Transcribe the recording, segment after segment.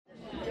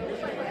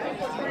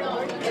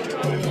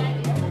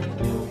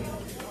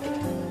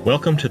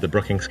Welcome to the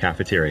Brookings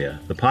Cafeteria,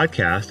 the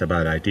podcast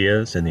about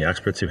ideas and the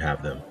experts who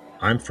have them.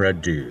 I'm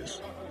Fred Dews.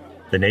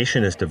 The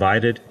nation is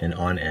divided and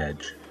on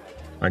edge.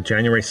 On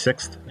January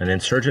 6th, an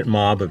insurgent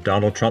mob of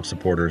Donald Trump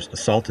supporters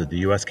assaulted the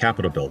U.S.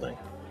 Capitol building,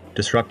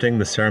 disrupting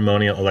the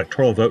ceremonial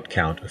electoral vote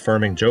count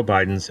affirming Joe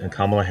Biden's and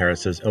Kamala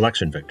Harris's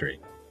election victory.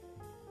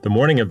 The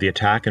morning of the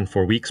attack and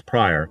for weeks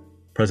prior,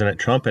 President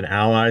Trump and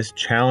allies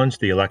challenged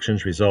the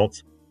election's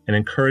results and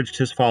encouraged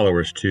his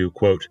followers to,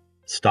 quote,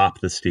 stop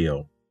the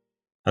steal.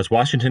 As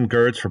Washington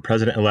girds for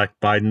President-elect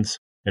Biden's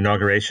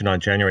inauguration on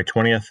January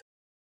 20th,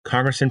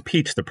 Congress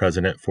impeached the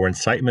president for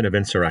incitement of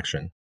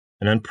insurrection,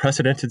 an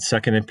unprecedented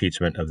second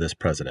impeachment of this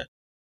president.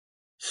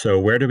 So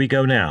where do we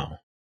go now?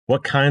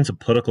 What kinds of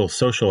political,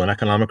 social, and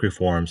economic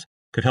reforms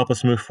could help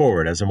us move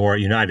forward as a more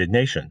united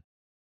nation?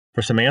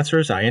 For some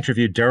answers, I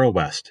interviewed Darrell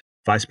West,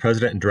 Vice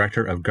President and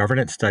Director of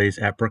Governance Studies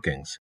at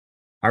Brookings.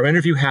 Our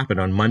interview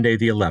happened on Monday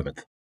the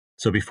 11th,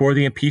 so before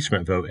the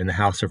impeachment vote in the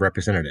House of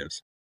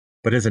Representatives.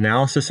 But his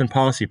analysis and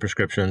policy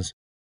prescriptions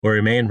will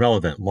remain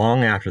relevant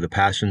long after the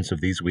passions of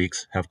these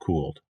weeks have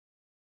cooled.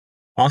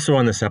 Also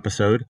on this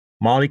episode,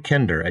 Molly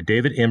Kinder, a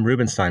David M.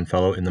 Rubenstein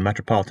Fellow in the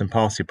Metropolitan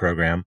Policy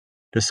Program,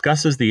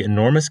 discusses the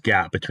enormous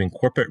gap between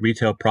corporate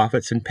retail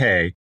profits and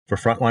pay for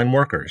frontline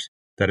workers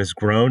that has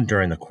grown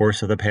during the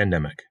course of the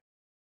pandemic.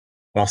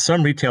 While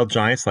some retail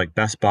giants like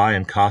Best Buy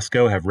and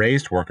Costco have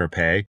raised worker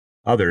pay,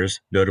 others,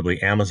 notably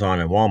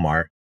Amazon and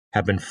Walmart,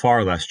 have been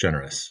far less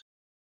generous.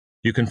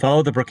 You can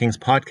follow the Brookings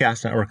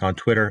Podcast Network on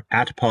Twitter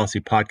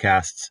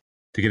 @PolicyPodcasts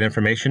to get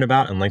information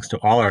about and links to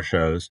all our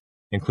shows,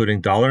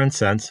 including Dollar and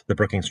Cents, the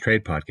Brookings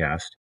Trade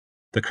Podcast,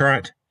 The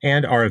Current,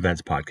 and our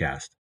Events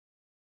Podcast.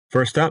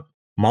 First up,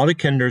 Molly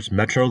Kinder's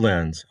Metro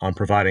Lens on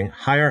providing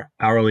higher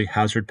hourly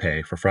hazard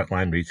pay for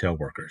frontline retail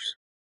workers.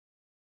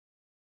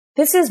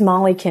 This is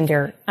Molly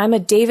Kinder. I'm a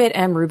David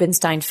M.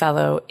 Rubenstein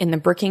Fellow in the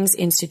Brookings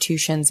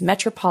Institution's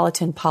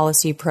Metropolitan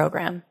Policy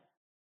Program.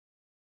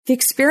 The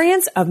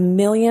experience of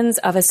millions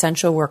of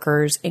essential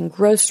workers in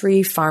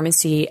grocery,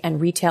 pharmacy,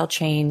 and retail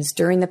chains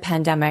during the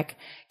pandemic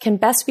can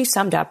best be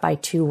summed up by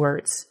two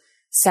words: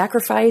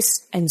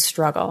 sacrifice and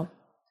struggle.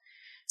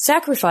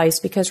 Sacrifice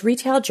because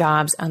retail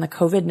jobs on the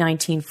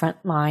COVID-19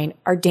 front line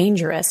are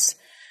dangerous,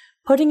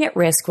 putting at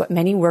risk what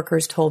many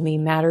workers told me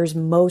matters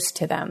most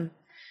to them,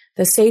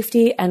 the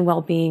safety and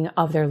well-being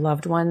of their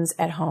loved ones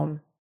at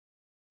home.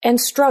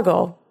 And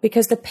struggle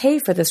because the pay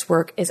for this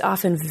work is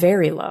often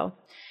very low,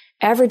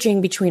 averaging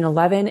between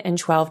 $11 and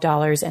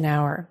 $12 an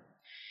hour.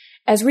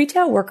 As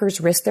retail workers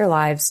risk their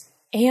lives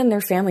and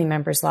their family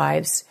members'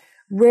 lives,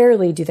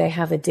 rarely do they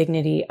have the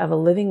dignity of a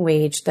living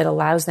wage that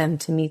allows them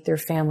to meet their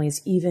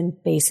family's even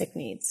basic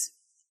needs.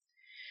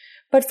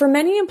 But for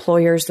many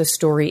employers, the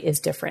story is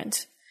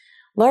different.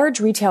 Large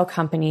retail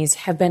companies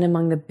have been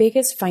among the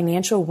biggest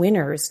financial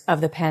winners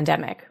of the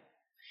pandemic.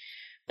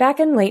 Back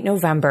in late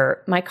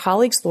November, my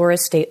colleagues Laura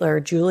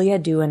Statler, Julia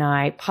Du, and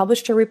I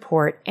published a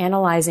report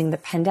analyzing the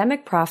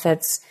pandemic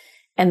profits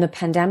and the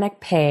pandemic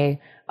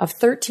pay of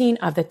 13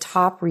 of the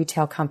top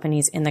retail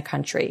companies in the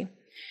country.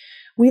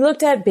 We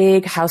looked at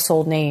big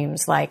household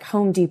names like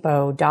Home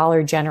Depot,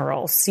 Dollar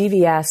General,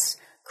 CVS,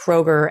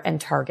 Kroger,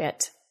 and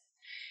Target.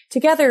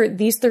 Together,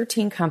 these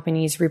 13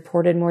 companies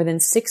reported more than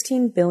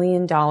 $16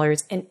 billion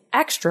in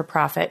extra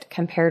profit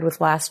compared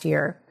with last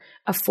year,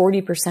 a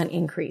 40%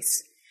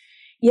 increase.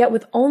 Yet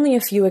with only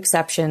a few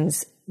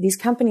exceptions, these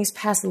companies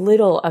pass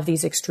little of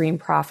these extreme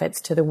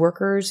profits to the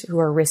workers who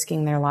are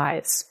risking their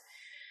lives.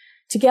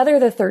 Together,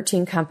 the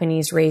 13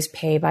 companies raised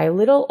pay by a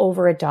little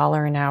over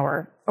 $1 an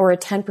hour, or a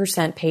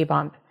 10% pay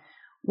bump,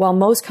 while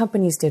most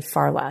companies did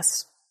far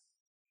less.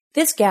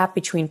 This gap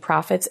between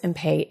profits and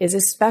pay is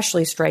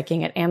especially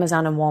striking at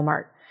Amazon and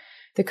Walmart,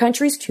 the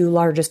country's two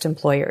largest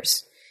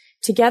employers.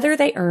 Together,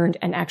 they earned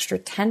an extra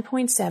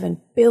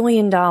 $10.7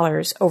 billion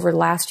over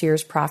last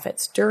year's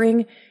profits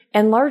during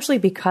and largely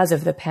because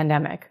of the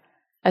pandemic,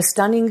 a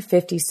stunning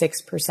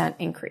 56%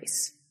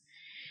 increase.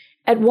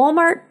 At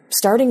Walmart,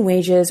 starting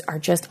wages are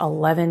just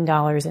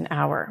 $11 an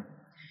hour.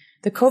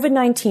 The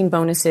COVID-19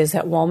 bonuses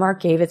that Walmart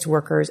gave its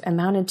workers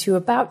amounted to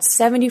about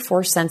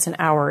 74 cents an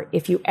hour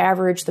if you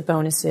average the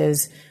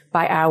bonuses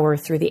by hour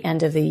through the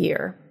end of the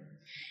year.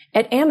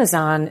 At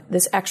Amazon,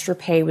 this extra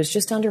pay was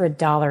just under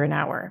 $1 an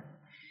hour.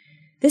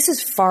 This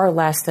is far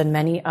less than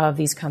many of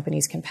these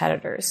companies'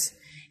 competitors.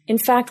 In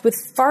fact, with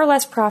far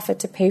less profit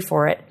to pay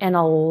for it and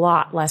a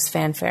lot less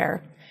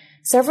fanfare,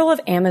 several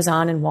of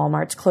Amazon and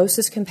Walmart's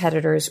closest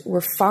competitors were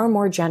far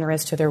more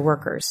generous to their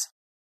workers.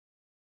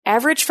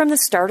 Averaged from the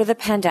start of the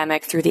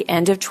pandemic through the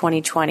end of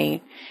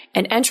 2020,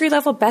 an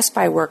entry-level Best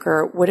Buy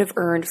worker would have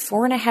earned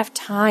 4.5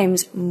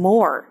 times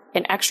more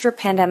in extra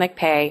pandemic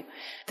pay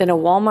than a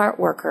Walmart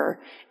worker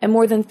and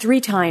more than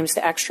 3 times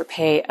the extra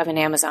pay of an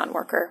Amazon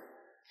worker.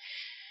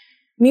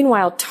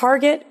 Meanwhile,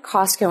 Target,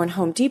 Costco, and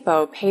Home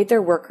Depot paid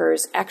their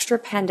workers extra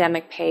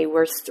pandemic pay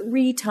worth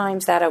 3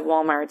 times that of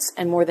Walmart's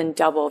and more than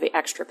double the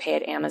extra pay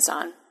at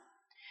Amazon.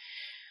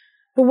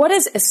 But what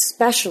is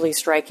especially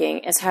striking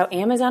is how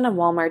Amazon and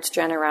Walmart's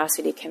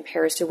generosity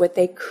compares to what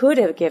they could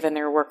have given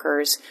their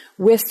workers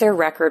with their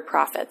record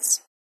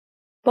profits.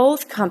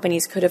 Both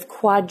companies could have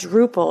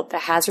quadrupled the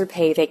hazard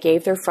pay they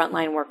gave their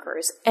frontline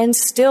workers and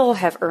still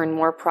have earned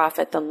more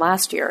profit than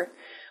last year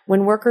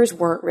when workers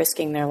weren't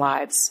risking their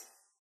lives.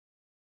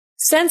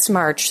 Since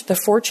March, the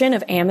fortune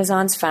of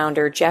Amazon's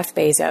founder, Jeff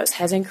Bezos,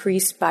 has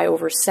increased by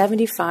over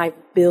 $75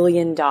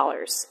 billion.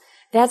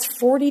 That's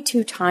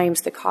 42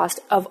 times the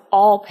cost of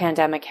all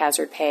pandemic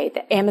hazard pay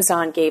that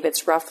Amazon gave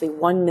its roughly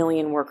 1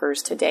 million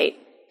workers to date.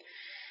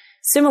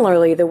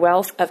 Similarly, the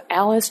wealth of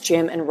Alice,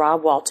 Jim, and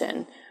Rob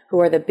Walton, who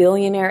are the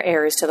billionaire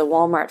heirs to the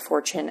Walmart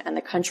fortune and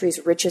the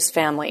country's richest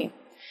family,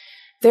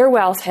 their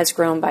wealth has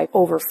grown by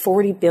over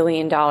 $40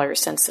 billion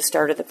since the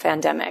start of the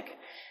pandemic.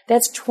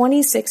 That's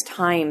 26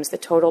 times the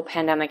total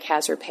pandemic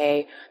hazard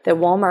pay that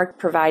Walmart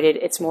provided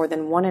its more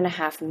than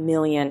 1.5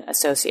 million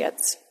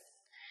associates.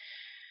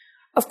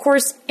 Of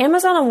course,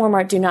 Amazon and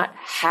Walmart do not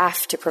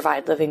have to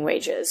provide living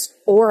wages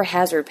or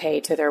hazard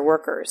pay to their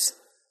workers.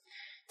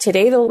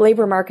 Today, the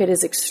labor market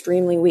is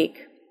extremely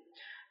weak.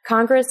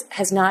 Congress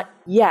has not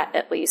yet,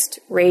 at least,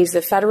 raised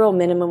the federal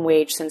minimum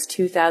wage since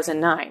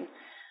 2009,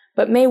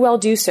 but may well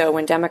do so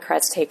when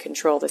Democrats take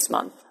control this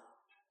month.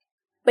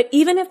 But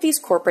even if these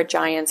corporate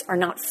giants are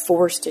not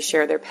forced to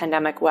share their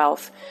pandemic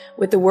wealth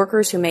with the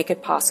workers who make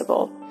it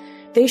possible,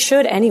 they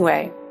should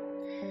anyway.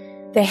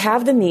 They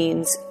have the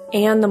means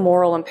and the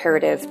moral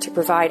imperative to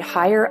provide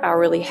higher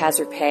hourly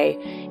hazard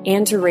pay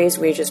and to raise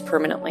wages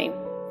permanently.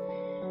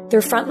 Their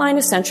frontline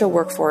essential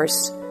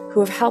workforce, who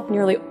have helped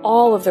nearly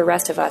all of the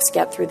rest of us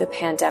get through the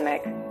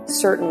pandemic,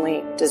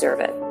 certainly deserve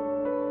it.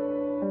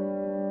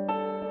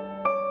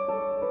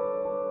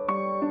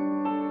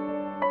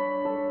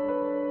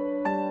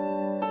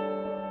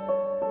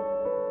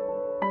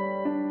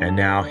 And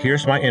now,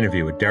 here's my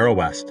interview with Daryl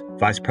West,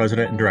 Vice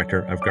President and Director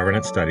of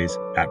Governance Studies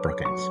at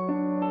Brookings.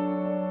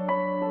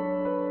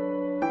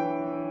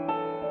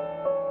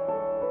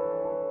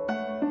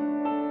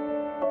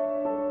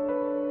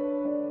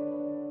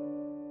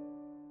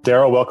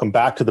 Daryl, welcome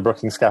back to the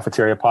Brookings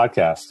Cafeteria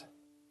podcast.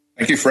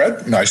 Thank you,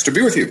 Fred. Nice to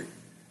be with you.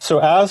 So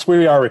as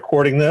we are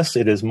recording this,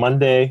 it is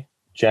Monday,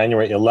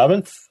 January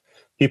 11th.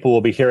 People will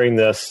be hearing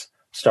this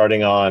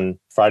starting on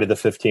Friday the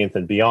 15th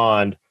and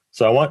beyond.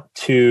 So I want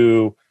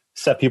to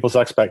set people's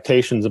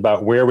expectations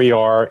about where we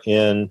are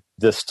in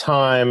this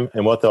time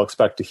and what they'll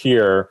expect to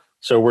hear.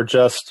 So we're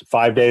just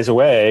 5 days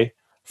away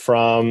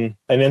from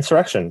an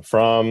insurrection,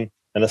 from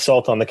an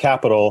assault on the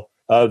Capitol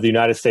of the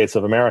United States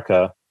of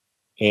America.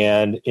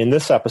 And in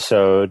this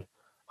episode,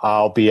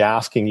 I'll be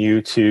asking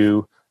you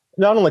to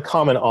not only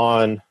comment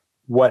on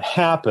what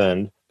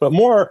happened, but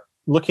more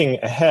looking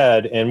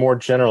ahead and more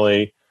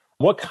generally,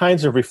 what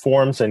kinds of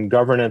reforms in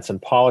governance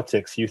and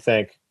politics you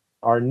think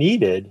are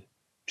needed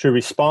to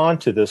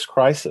respond to this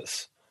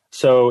crisis.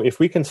 So if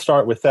we can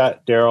start with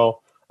that, Daryl,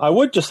 I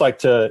would just like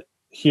to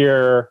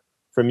hear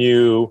from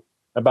you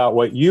about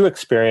what you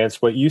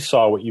experienced, what you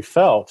saw, what you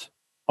felt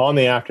on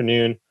the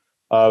afternoon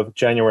of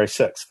January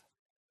 6th.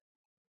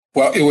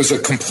 Well, it was a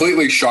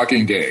completely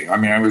shocking day. I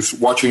mean, I was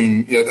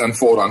watching it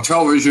unfold on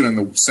television in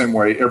the same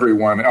way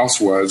everyone else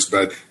was,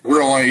 but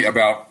we're only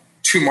about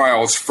 2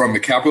 miles from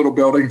the Capitol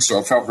building, so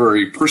it felt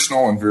very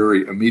personal and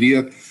very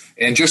immediate.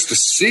 And just to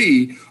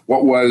see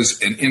what was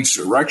an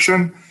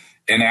insurrection,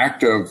 an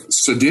act of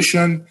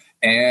sedition,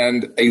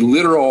 and a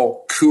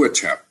literal coup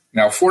attempt.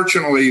 Now,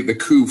 fortunately, the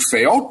coup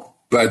failed,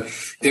 but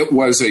it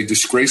was a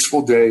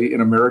disgraceful day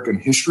in American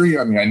history.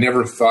 I mean, I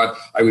never thought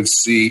I would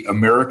see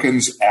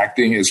Americans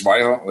acting as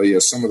violently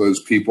as some of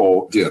those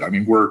people did. I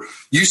mean, we're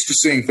used to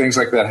seeing things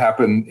like that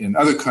happen in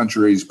other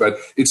countries, but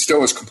it still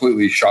was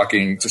completely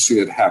shocking to see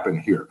it happen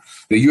here.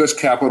 The U.S.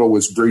 Capitol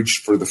was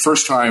breached for the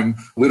first time,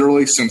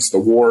 literally, since the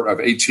War of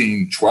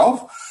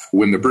 1812,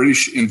 when the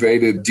British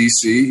invaded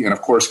D.C. And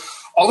of course,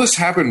 all this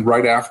happened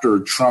right after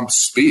Trump's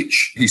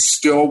speech. He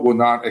still will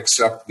not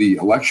accept the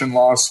election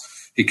loss.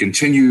 He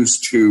continues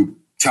to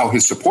tell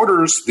his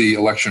supporters the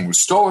election was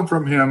stolen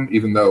from him,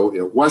 even though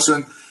it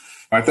wasn't.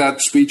 At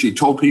that speech, he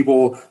told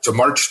people to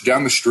march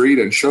down the street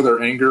and show their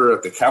anger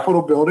at the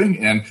Capitol building,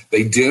 and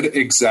they did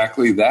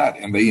exactly that.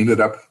 And they ended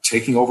up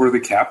taking over the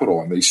Capitol,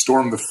 and they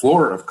stormed the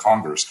floor of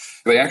Congress.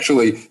 They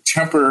actually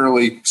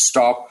temporarily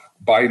stopped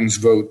Biden's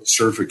vote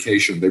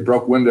certification. They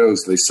broke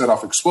windows, they set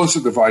off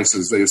explosive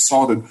devices, they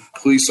assaulted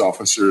police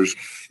officers.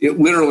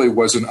 It literally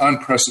was an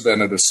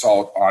unprecedented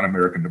assault on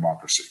American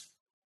democracy.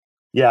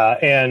 Yeah,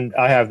 and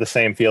I have the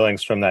same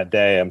feelings from that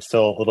day. I'm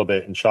still a little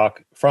bit in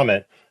shock from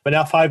it. But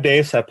now 5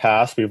 days have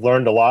passed. We've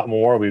learned a lot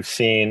more. We've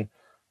seen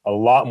a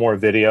lot more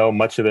video,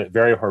 much of it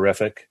very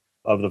horrific,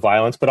 of the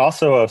violence, but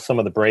also of some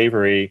of the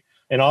bravery,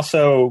 and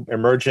also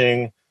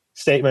emerging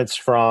statements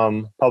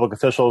from public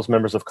officials,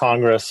 members of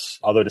Congress,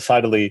 although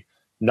decidedly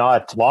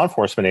not law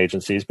enforcement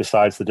agencies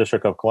besides the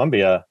District of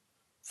Columbia.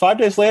 5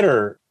 days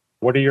later,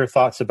 what are your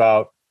thoughts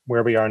about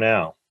where we are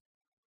now?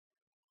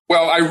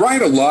 Well, I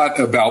write a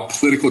lot about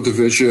political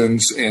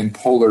divisions and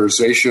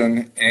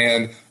polarization,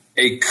 and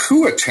a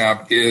coup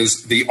attempt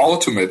is the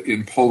ultimate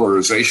in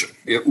polarization.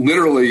 It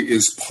literally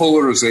is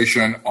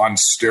polarization on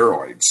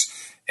steroids,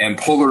 and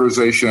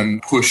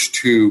polarization pushed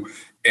to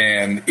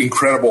an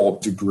incredible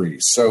degree.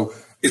 So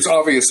It's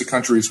obvious the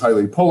country is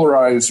highly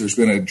polarized. There's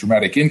been a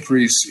dramatic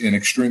increase in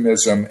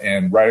extremism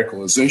and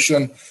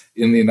radicalization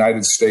in the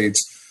United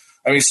States.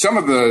 I mean, some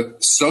of the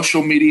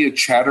social media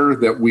chatter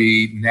that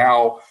we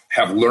now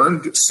have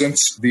learned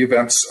since the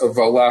events of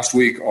last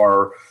week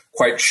are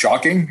quite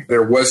shocking.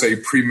 There was a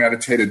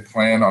premeditated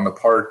plan on the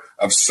part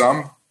of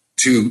some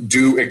to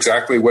do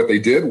exactly what they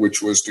did,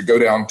 which was to go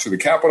down to the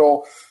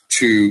Capitol,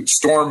 to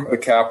storm the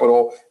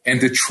Capitol, and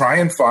to try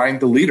and find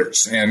the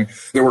leaders. And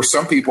there were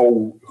some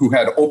people who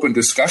had open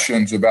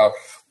discussions about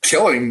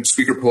killing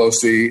Speaker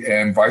Pelosi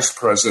and Vice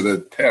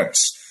President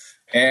Pence.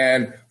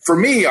 And for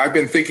me, I've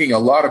been thinking a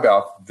lot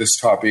about this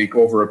topic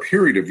over a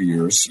period of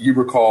years. You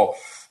recall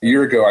a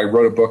year ago, I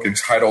wrote a book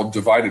entitled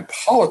Divided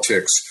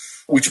Politics,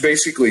 which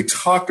basically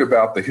talked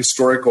about the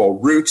historical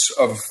roots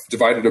of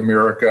divided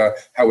America,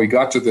 how we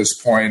got to this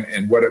point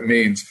and what it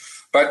means.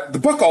 But the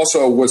book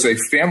also was a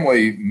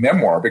family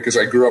memoir because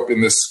I grew up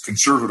in this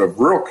conservative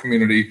rural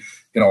community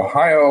in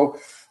Ohio.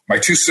 My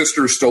two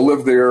sisters still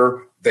live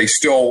there. They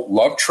still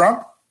love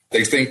Trump.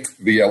 They think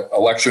the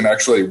election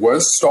actually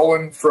was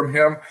stolen from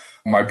him.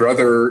 My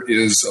brother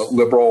is a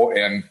liberal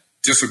and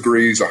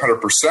disagrees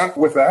 100%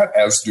 with that,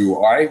 as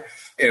do I.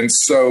 And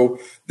so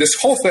this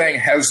whole thing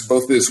has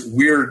both this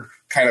weird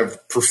kind of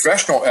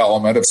professional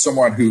element of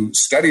someone who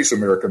studies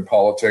American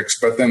politics,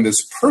 but then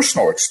this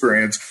personal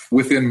experience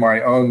within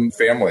my own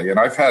family. And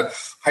I've had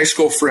high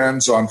school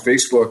friends on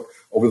Facebook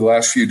over the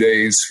last few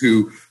days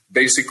who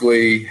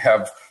basically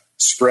have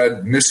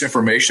spread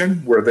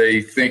misinformation where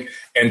they think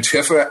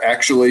Antifa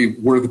actually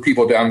were the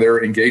people down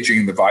there engaging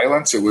in the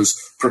violence. It was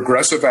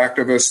progressive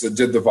activists that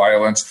did the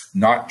violence,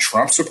 not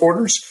Trump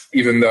supporters,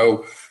 even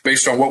though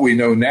based on what we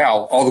know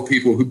now, all the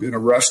people who've been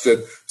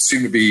arrested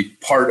seem to be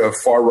part of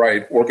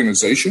far-right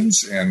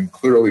organizations and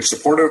clearly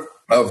supportive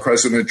of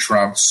President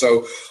Trump.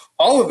 So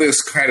all of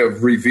this kind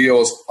of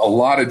reveals a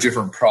lot of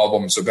different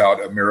problems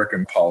about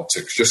American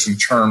politics, just in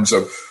terms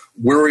of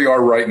where we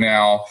are right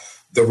now,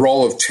 the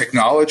role of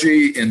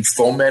technology in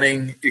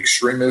fomenting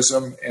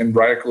extremism and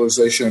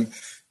radicalization,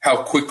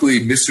 how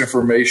quickly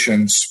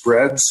misinformation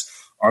spreads.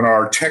 On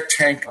our Tech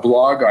Tank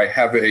blog, I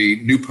have a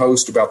new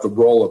post about the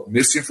role of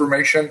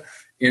misinformation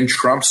in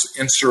Trump's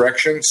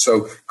insurrection.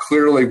 So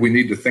clearly we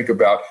need to think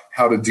about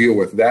how to deal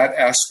with that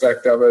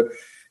aspect of it.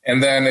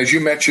 And then, as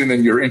you mentioned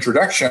in your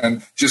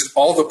introduction, just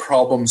all the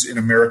problems in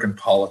American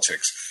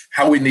politics,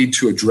 how we need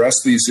to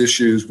address these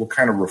issues, what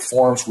kind of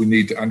reforms we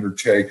need to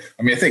undertake.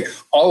 I mean, I think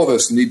all of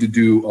us need to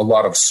do a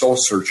lot of soul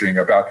searching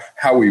about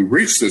how we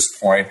reach this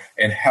point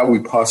and how we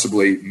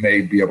possibly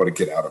may be able to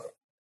get out of it.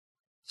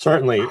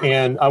 Certainly.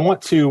 And I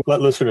want to let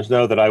listeners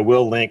know that I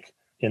will link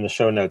in the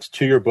show notes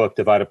to your book,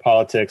 Divided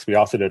Politics. We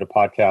also did a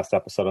podcast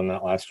episode on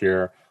that last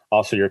year,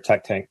 also your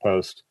Tech Tank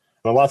post,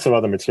 and lots of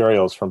other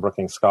materials from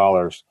Brookings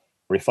scholars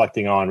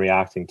reflecting on,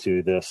 reacting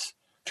to this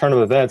turn of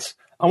events.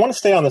 I want to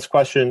stay on this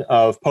question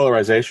of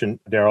polarization,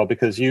 Daryl,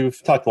 because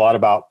you've talked a lot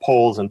about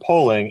polls and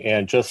polling,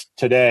 and just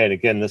today, and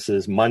again, this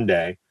is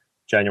Monday,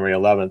 January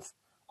 11th,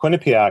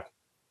 Quinnipiac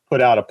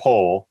put out a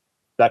poll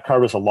that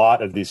covers a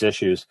lot of these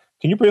issues.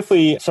 Can you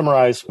briefly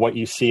summarize what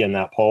you see in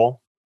that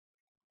poll?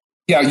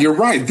 Yeah, you're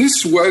right.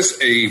 This was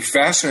a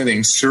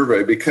fascinating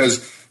survey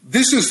because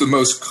this is the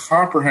most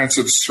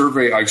comprehensive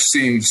survey I've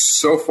seen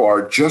so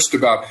far just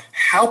about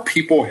how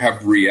people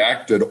have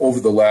reacted over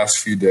the last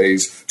few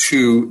days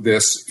to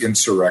this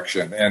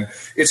insurrection. And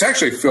it's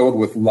actually filled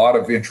with a lot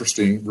of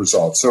interesting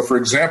results. So, for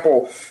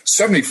example,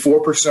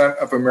 74%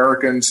 of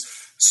Americans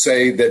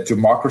say that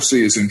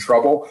democracy is in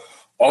trouble.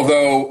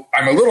 Although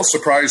I'm a little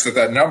surprised at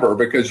that number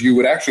because you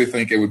would actually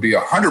think it would be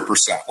 100%.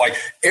 Like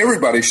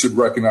everybody should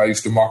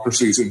recognize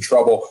democracy is in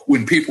trouble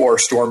when people are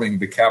storming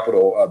the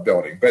Capitol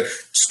building. But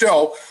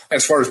still,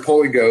 as far as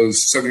polling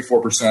goes,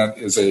 74%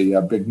 is a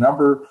big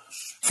number.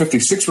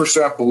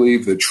 56%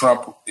 believe that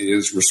Trump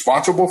is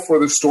responsible for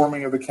the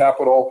storming of the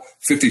Capitol.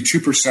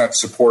 52%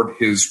 support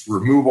his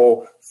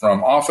removal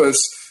from office.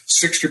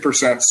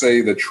 60%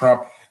 say that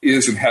Trump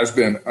is and has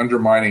been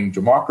undermining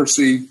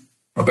democracy.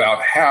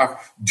 About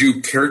half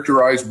do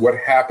characterize what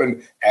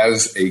happened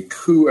as a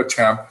coup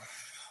attempt.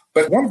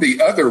 But one of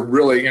the other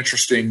really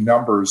interesting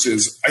numbers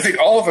is I think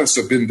all of us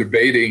have been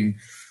debating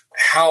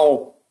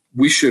how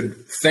we should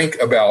think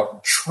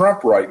about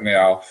Trump right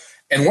now.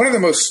 And one of the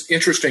most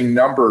interesting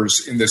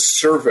numbers in this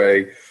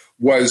survey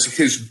was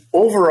his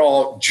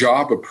overall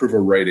job approval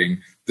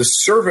rating. The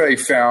survey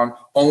found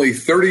only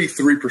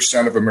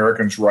 33% of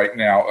Americans right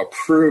now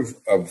approve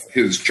of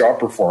his job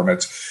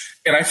performance.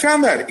 And I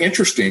found that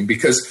interesting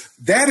because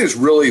that is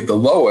really the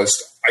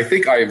lowest I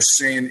think I have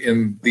seen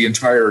in the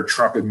entire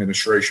Trump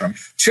administration.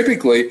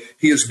 Typically,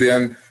 he has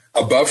been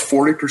above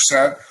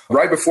 40%.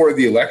 Right before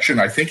the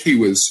election, I think he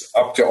was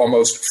up to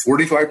almost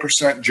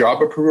 45%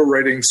 job approval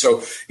rating.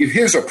 So if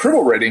his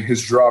approval rating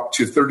has dropped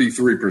to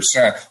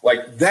 33%,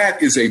 like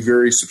that is a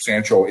very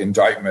substantial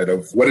indictment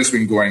of what has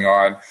been going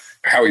on,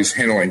 how he's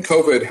handling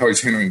COVID, how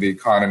he's handling the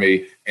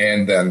economy,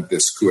 and then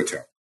this coup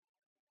attempt.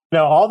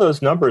 Now, all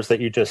those numbers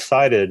that you just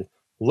cited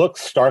look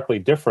starkly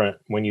different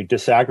when you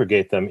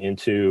disaggregate them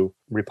into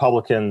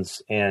Republicans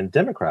and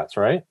Democrats,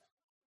 right?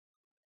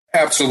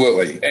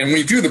 Absolutely. And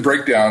we do the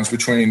breakdowns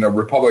between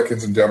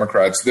Republicans and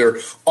Democrats. They're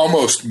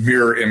almost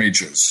mirror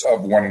images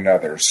of one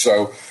another.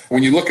 So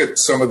when you look at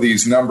some of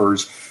these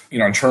numbers,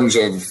 in terms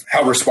of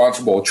how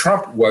responsible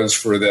Trump was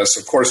for this,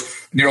 of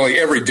course, nearly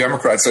every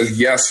Democrat says,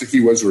 yes,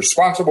 he was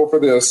responsible for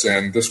this,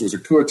 and this was a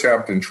coup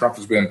attempt, and Trump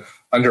has been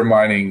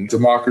undermining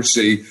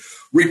democracy.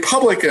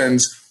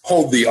 Republicans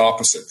hold the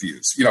opposite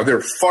views.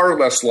 They're far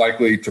less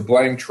likely to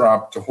blame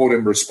Trump, to hold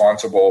him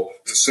responsible,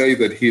 to say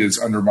that he is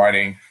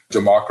undermining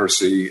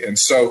democracy. And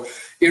so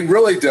it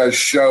really does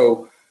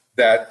show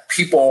that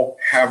people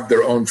have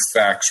their own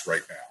facts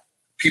right now.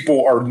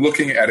 People are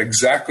looking at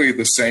exactly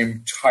the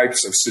same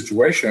types of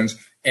situations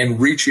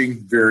and reaching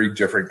very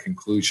different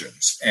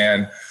conclusions.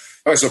 And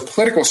as a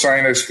political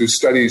scientist who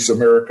studies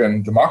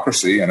American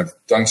democracy, and have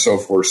done so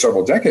for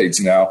several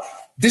decades now,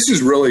 this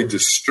is really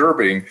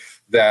disturbing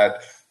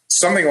that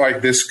something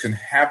like this can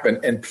happen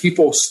and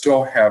people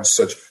still have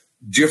such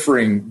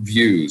differing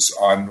views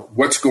on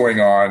what's going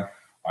on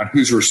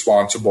who's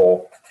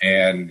responsible,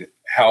 and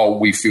how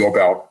we feel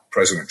about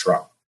President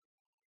Trump.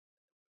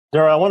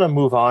 Dara, I want to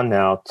move on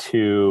now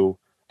to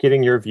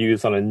getting your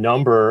views on a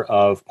number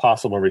of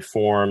possible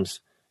reforms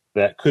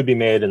that could be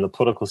made in the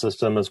political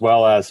system, as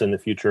well as in the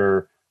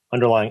future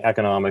underlying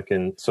economic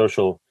and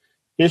social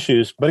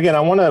issues. But again,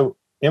 I want to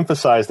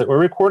emphasize that we're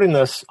recording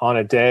this on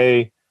a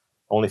day,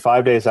 only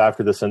 5 days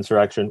after this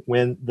insurrection,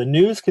 when the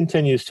news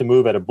continues to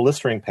move at a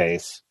blistering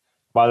pace.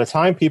 By the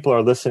time people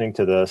are listening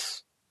to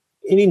this,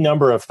 any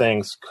number of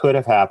things could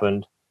have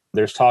happened.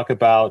 There's talk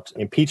about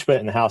impeachment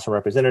in the House of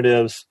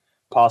Representatives,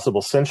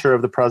 possible censure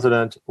of the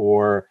president,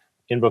 or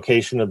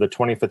invocation of the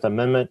 25th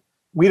Amendment.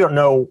 We don't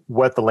know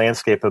what the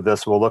landscape of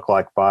this will look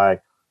like by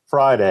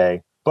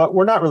Friday, but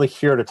we're not really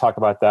here to talk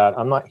about that.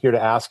 I'm not here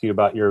to ask you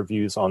about your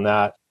views on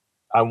that.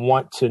 I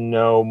want to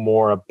know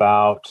more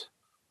about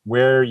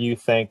where you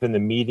think in the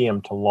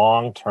medium to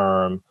long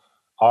term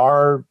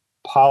our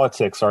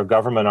politics, our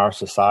government, our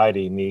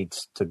society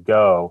needs to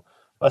go.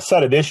 A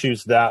set of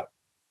issues that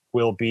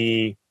will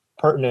be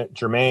pertinent,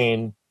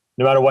 germane,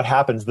 no matter what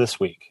happens this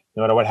week,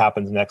 no matter what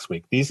happens next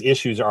week. These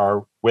issues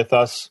are with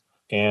us,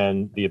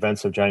 and the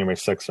events of January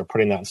 6th are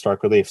putting that in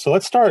stark relief. So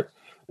let's start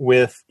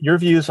with your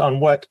views on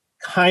what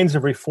kinds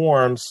of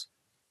reforms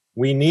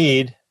we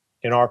need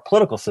in our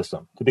political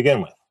system to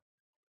begin with.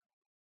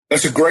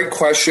 That's a great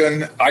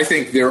question. I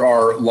think there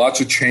are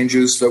lots of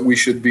changes that we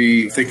should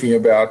be thinking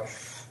about.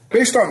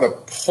 Based on the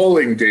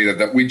polling data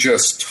that we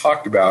just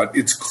talked about,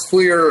 it's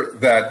clear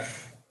that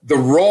the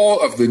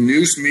role of the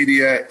news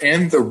media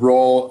and the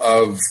role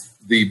of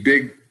the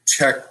big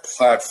tech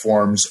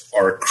platforms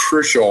are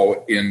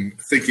crucial in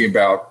thinking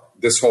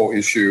about this whole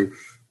issue,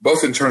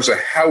 both in terms of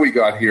how we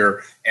got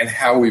here and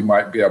how we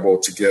might be able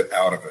to get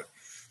out of it.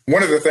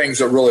 One of the things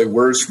that really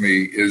worries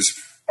me is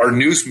our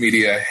news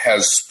media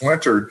has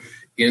splintered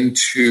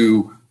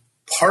into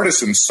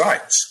partisan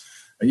sites.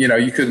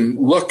 You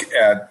can look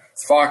at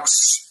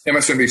Fox,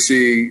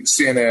 MSNBC,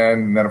 CNN,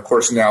 and then, of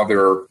course, now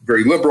there are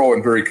very liberal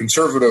and very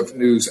conservative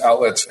news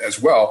outlets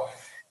as well,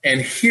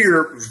 and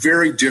hear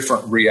very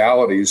different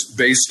realities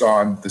based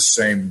on the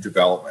same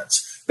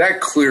developments. That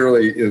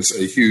clearly is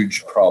a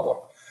huge problem.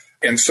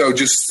 And so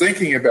just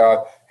thinking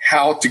about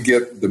how to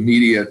get the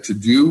media to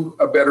do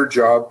a better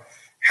job,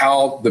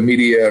 how the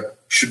media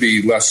should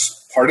be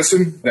less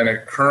partisan than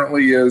it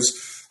currently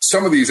is.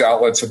 Some of these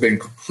outlets have been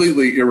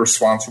completely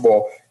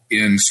irresponsible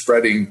in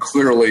spreading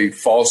clearly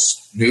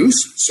false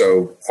news.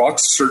 So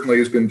Fox certainly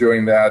has been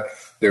doing that.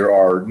 There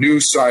are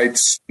news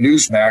sites,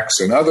 Newsmax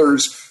and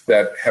others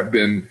that have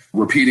been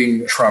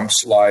repeating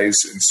Trump's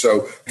lies. And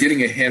so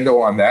getting a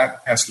handle on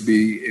that has to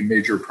be a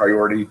major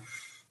priority.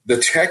 The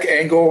tech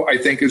angle, I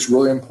think, is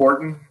really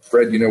important.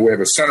 Fred, we have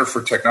a Center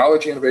for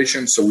Technology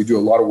Innovation, so we do a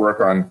lot of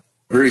work on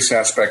various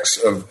aspects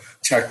of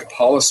tech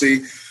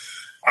policy.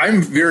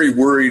 I'm very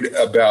worried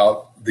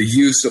about the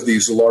use of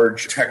these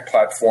large tech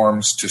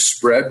platforms to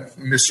spread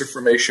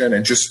misinformation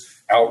and just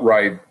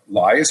outright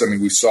lies. I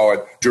mean, we saw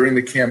it during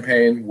the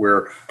campaign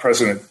where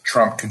President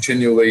Trump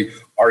continually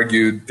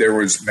argued there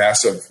was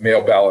massive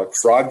mail ballot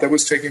fraud that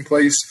was taking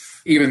place,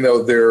 even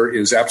though there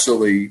is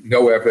absolutely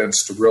no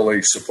evidence to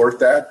really support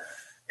that.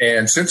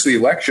 And since the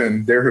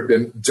election, there have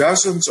been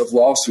dozens of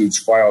lawsuits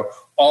filed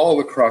all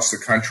across the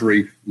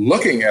country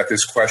looking at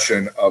this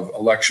question of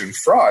election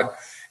fraud.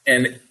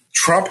 And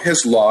Trump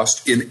has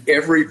lost in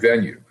every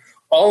venue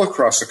all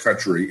across the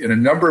country in a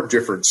number of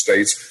different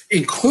states,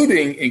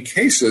 including in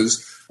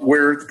cases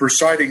where the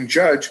presiding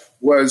judge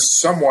was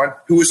someone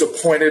who was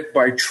appointed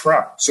by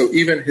Trump. So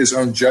even his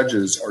own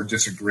judges are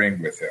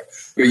disagreeing with him.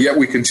 But yet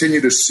we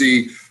continue to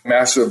see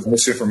massive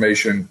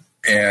misinformation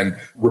and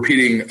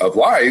repeating of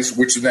lies,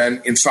 which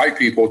then incite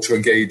people to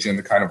engage in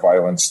the kind of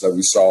violence that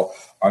we saw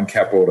on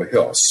Capitol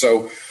Hill.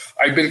 So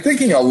I've been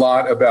thinking a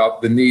lot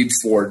about the need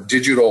for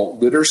digital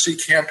literacy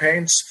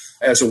campaigns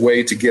as a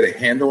way to get a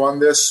handle on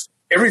this.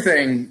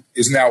 Everything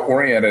is now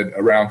oriented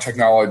around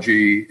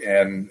technology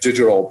and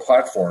digital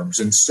platforms.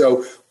 And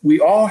so we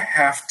all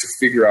have to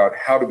figure out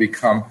how to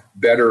become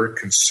better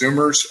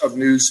consumers of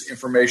news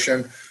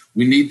information.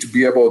 We need to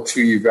be able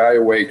to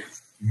evaluate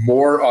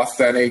more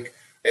authentic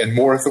and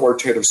more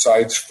authoritative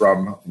sites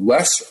from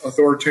less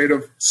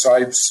authoritative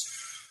sites.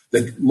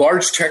 The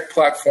large tech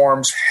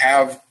platforms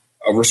have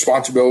a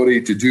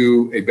responsibility to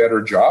do a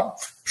better job.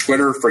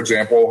 Twitter, for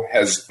example,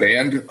 has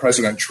banned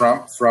President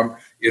Trump from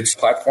its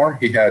platform.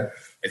 He had,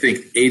 I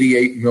think,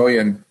 88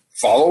 million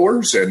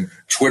followers, and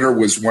Twitter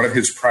was one of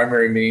his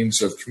primary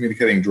means of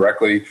communicating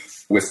directly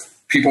with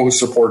people who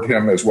support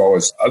him as well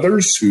as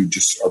others who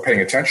just are paying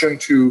attention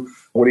to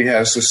what he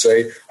has to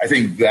say. I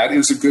think that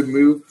is a good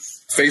move.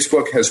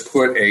 Facebook has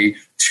put a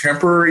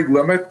temporary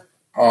limit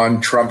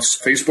on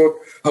Trump's Facebook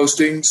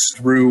postings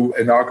through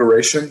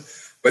inauguration.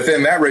 But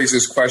then that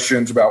raises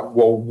questions about,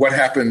 well, what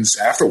happens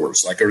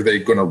afterwards? Like, are they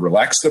going to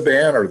relax the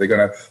ban? Are they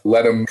going to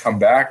let him come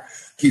back?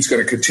 He's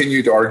going to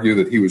continue to argue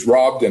that he was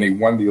robbed and he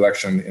won the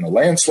election in a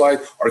landslide.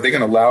 Are they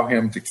going to allow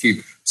him to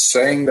keep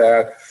saying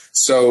that?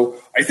 So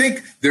I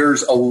think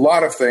there's a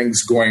lot of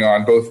things going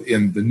on, both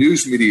in the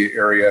news media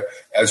area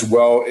as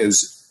well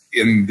as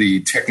in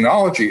the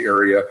technology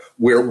area,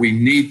 where we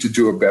need to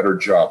do a better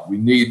job. We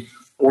need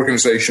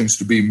organizations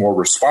to be more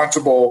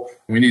responsible.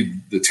 We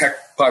need the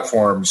tech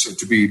platforms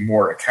to be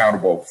more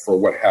accountable for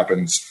what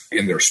happens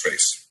in their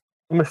space.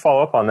 Let me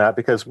follow up on that,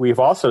 because we've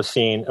also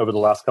seen over the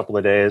last couple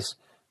of days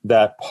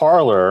that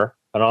Parler,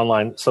 an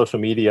online social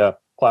media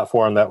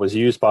platform that was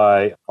used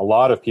by a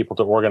lot of people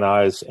to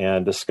organize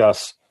and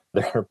discuss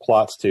their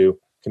plots to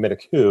commit a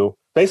coup,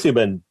 basically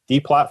been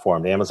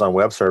deplatformed. Amazon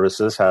Web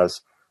Services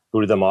has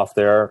booted them off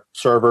their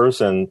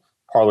servers, and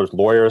Parler's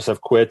lawyers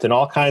have quit, and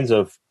all kinds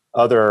of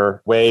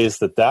other ways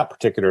that that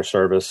particular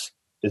service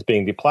is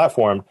being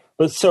deplatformed.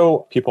 But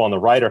so people on the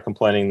right are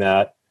complaining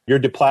that you're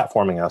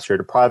deplatforming us, you're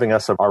depriving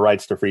us of our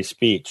rights to free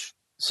speech.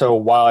 So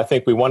while I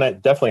think we want to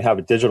definitely have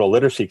a digital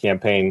literacy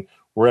campaign,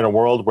 we're in a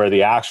world where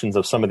the actions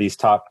of some of these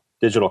top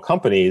digital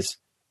companies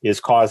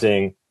is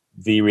causing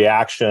the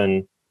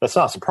reaction that's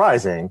not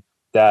surprising,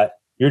 that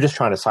you're just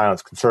trying to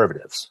silence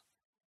conservatives.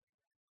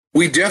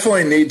 We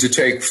definitely need to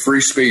take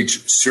free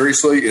speech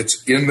seriously.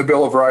 It's in the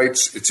Bill of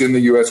Rights, it's in the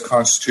U.S.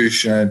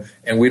 Constitution,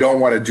 and we don't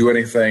want to do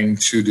anything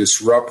to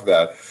disrupt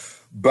that.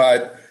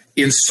 But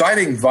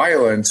inciting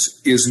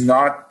violence is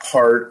not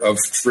part of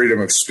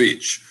freedom of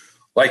speech.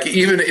 Like,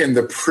 even in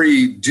the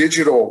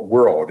pre-digital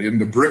world, in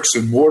the bricks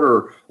and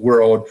mortar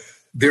world,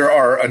 there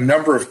are a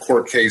number of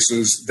court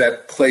cases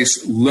that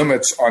place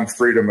limits on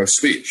freedom of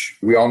speech.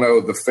 We all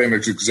know the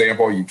famous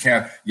example, you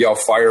can't yell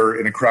fire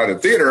in a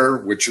crowded theater,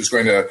 which is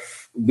going to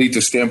lead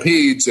to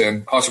stampedes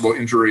and possible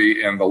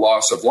injury and the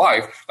loss of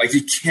life. Like,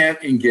 you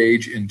can't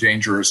engage in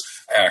dangerous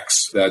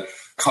acts that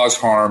cause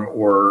harm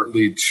or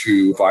lead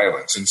to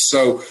violence. And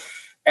so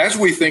as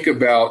we think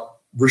about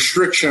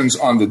restrictions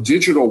on the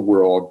digital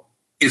world,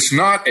 it's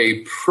not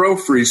a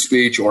pro-free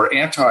speech or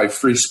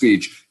anti-free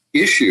speech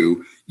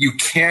issue. You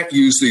can't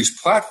use these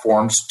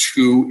platforms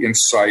to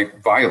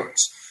incite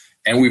violence.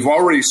 And we've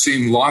already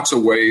seen lots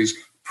of ways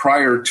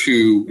prior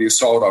to the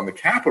assault on the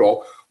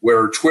Capitol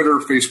where Twitter,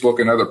 Facebook,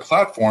 and other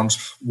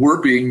platforms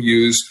were being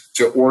used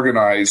to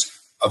organize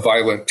a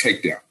violent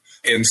takedown.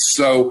 And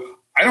so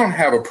I don't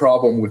have a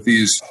problem with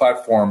these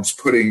platforms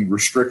putting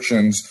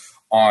restrictions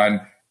on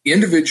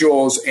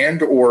individuals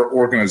and or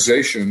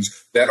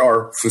organizations that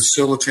are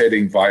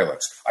facilitating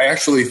violence. I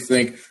actually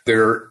think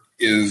there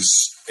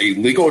is a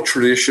legal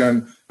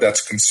tradition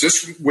that's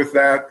consistent with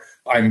that.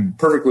 I'm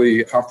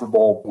perfectly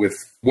comfortable with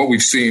what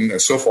we've seen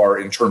so far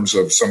in terms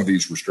of some of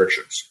these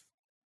restrictions.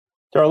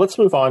 Darryl, let's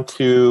move on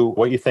to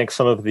what you think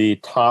some of the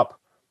top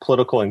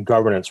political and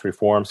governance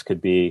reforms could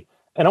be.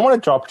 And I want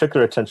to draw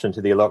particular attention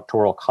to the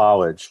Electoral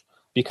College,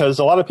 because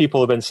a lot of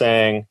people have been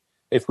saying,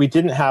 if we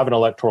didn't have an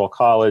Electoral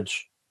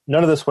College,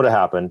 none of this would have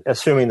happened,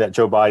 assuming that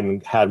Joe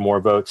Biden had more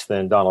votes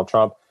than Donald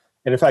Trump.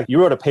 And in fact, you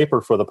wrote a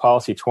paper for the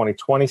Policy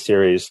 2020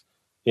 series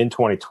in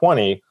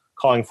 2020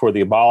 calling for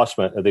the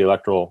abolishment of the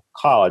Electoral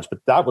College.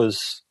 But that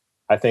was,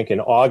 I think, in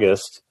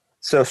August.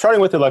 So starting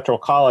with the Electoral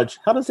College,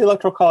 how does the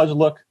Electoral College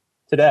look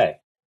today?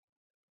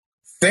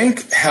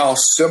 Think how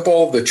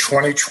simple the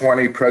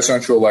 2020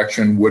 presidential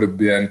election would have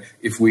been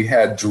if we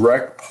had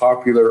direct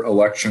popular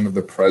election of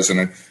the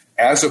president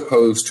as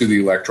opposed to the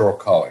Electoral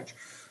College.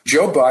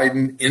 Joe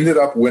Biden ended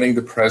up winning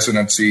the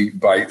presidency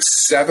by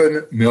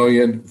 7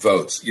 million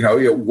votes. You know,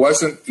 it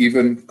wasn't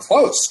even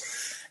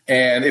close.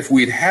 And if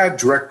we'd had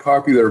direct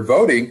popular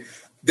voting,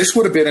 this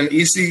would have been an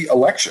easy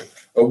election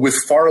with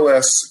far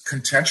less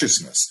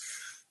contentiousness.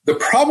 The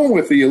problem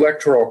with the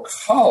Electoral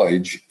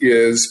College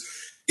is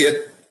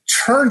it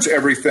turns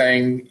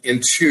everything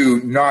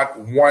into not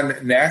one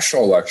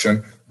national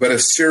election, but a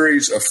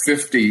series of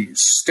 50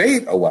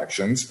 state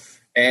elections.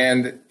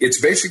 And it's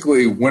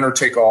basically winner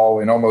take all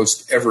in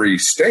almost every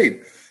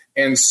state.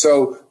 And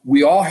so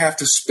we all have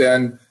to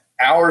spend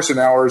hours and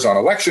hours on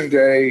election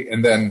day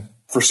and then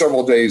for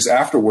several days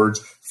afterwards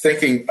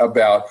thinking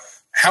about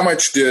how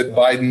much did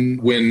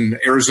Biden win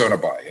Arizona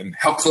by and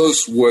how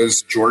close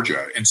was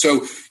Georgia. And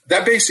so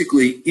that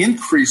basically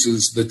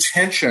increases the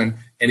tension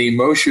and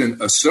emotion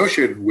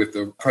associated with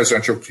the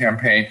presidential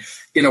campaign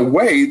in a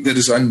way that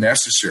is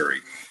unnecessary.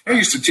 I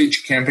used to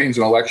teach campaigns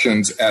and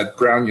elections at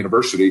Brown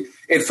University,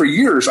 and for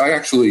years I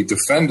actually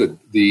defended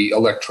the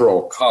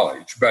Electoral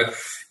College. But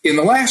in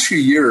the last few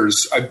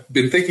years, I've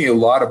been thinking a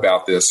lot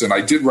about this, and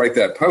I did write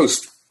that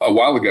post a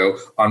while ago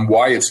on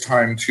why it's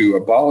time to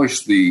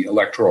abolish the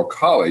Electoral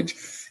College.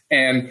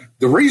 And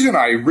the reason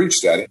I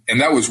reached that, and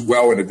that was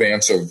well in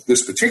advance of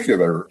this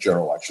particular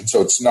general election,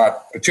 so it's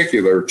not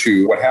particular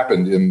to what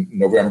happened in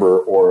November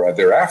or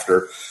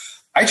thereafter,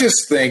 I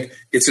just think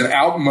it's an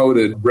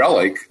outmoded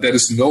relic that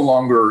is no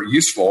longer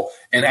useful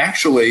and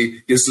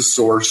actually is the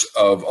source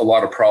of a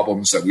lot of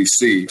problems that we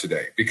see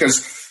today.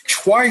 Because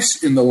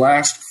twice in the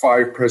last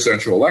 5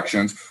 presidential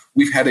elections,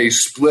 we've had a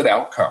split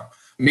outcome,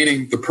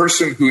 meaning the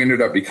person who ended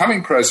up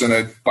becoming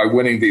president by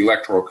winning the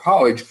Electoral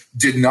College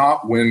did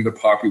not win the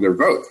popular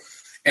vote.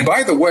 And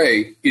by the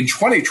way, in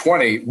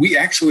 2020, we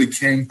actually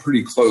came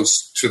pretty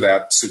close to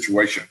that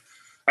situation.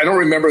 I don't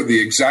remember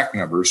the exact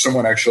numbers.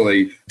 Someone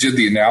actually did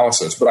the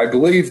analysis, but I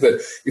believe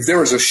that if there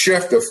was a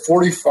shift of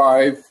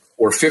 45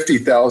 or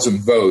 50,000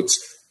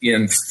 votes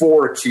in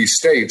 4 key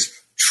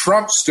states,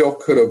 Trump still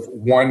could have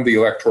won the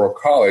Electoral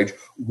College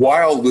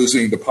while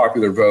losing the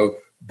popular vote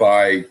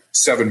by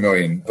 7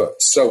 million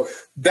votes. So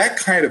that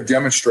kind of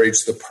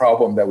demonstrates the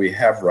problem that we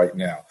have right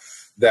now,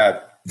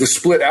 that the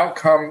split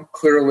outcome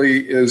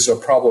clearly is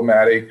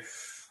problematic.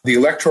 The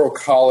Electoral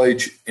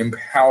College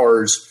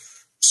empowers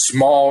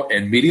small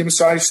and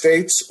medium-sized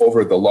states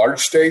over the large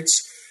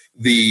states.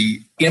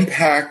 The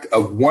impact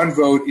of one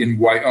vote in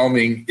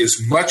Wyoming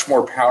is much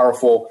more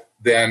powerful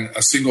than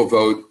a single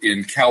vote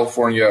in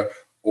California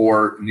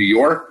or New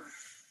York.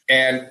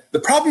 And the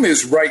problem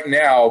is right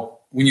now,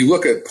 when you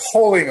look at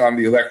polling on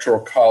the Electoral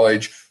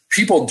College,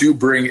 people do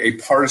bring a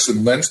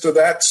partisan lens to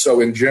that.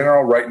 So in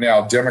general, right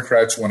now,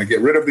 Democrats want to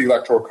get rid of the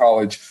Electoral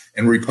College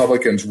and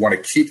Republicans want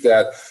to keep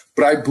that.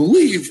 But I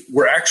believe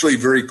we're actually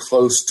very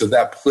close to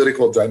that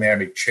political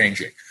dynamic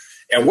changing.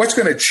 And what's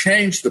going to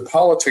change the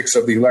politics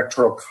of the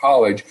Electoral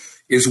College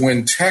is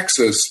when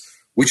Texas,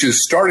 which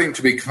is starting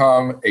to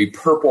become a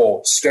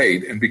purple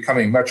state and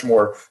becoming much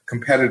more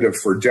competitive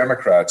for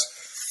Democrats,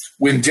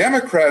 when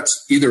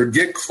Democrats either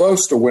get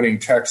close to winning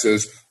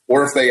Texas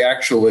or if they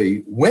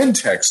actually win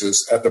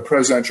Texas at the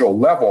presidential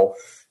level,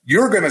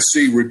 you're going to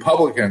see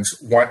Republicans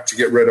want to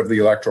get rid of the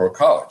Electoral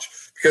College.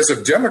 Because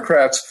if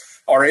Democrats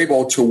are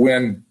able to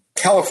win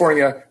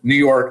California, New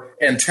York,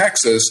 and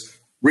Texas,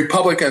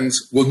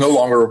 Republicans will no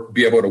longer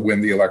be able to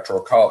win the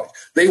Electoral College.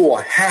 They will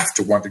have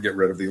to want to get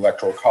rid of the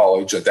Electoral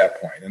College at that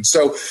point. And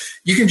so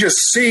you can just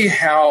see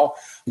how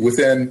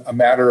within a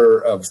matter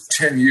of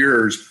 10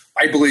 years,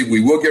 I believe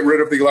we will get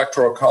rid of the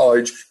Electoral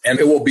College, and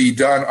it will be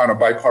done on a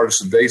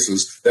bipartisan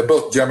basis that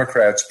both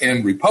Democrats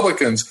and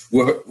Republicans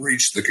will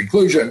reach the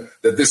conclusion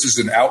that this is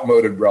an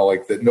outmoded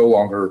relic that no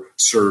longer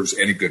serves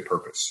any good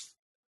purpose.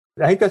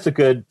 I think that's a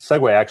good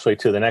segue, actually,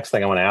 to the next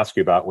thing I want to ask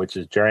you about, which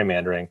is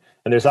gerrymandering.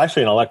 And there's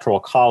actually an Electoral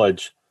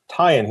College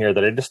tie-in here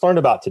that I just learned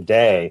about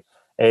today.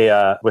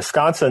 A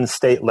Wisconsin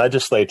state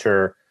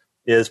legislature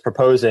is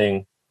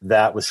proposing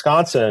that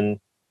Wisconsin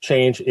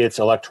change its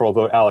electoral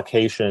vote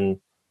allocation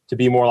to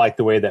be more like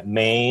the way that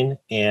Maine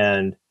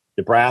and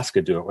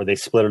Nebraska do it, where they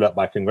split it up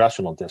by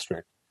congressional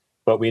district.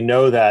 But we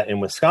know that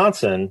in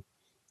Wisconsin,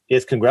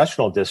 its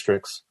congressional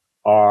districts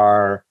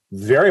are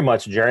very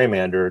much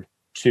gerrymandered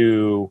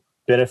to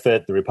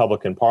benefit the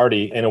Republican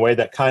Party in a way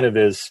that kind of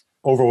is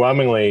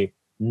overwhelmingly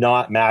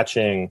not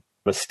matching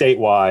the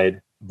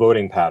statewide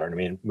voting pattern. I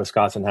mean,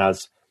 Wisconsin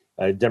has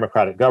a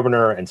Democratic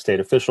governor and state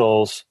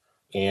officials,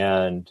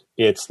 and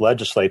its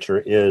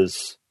legislature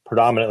is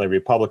predominantly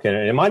Republican,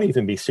 and it might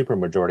even be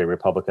supermajority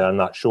Republican, I'm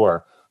not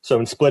sure. So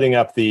in splitting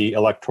up the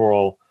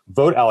electoral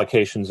vote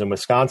allocations in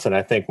Wisconsin,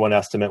 I think one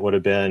estimate would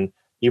have been,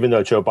 even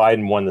though Joe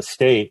Biden won the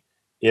state,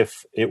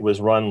 if it was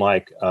run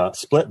like a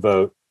split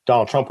vote,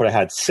 Donald Trump would have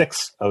had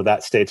 6 of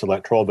that state's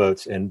electoral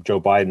votes and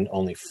Joe Biden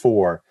only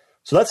 4.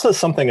 So that says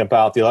something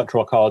about the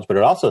Electoral College, but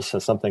it also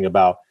says something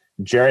about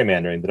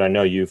gerrymandering that I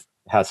know you've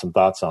had some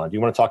thoughts on. Do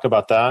you want to talk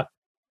about that?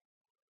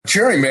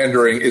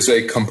 Gerrymandering is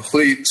a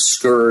complete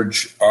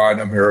scourge on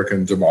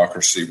American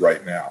democracy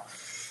right now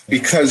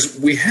because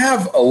we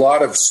have a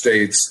lot of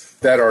states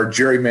that are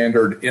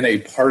gerrymandered in a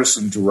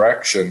partisan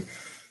direction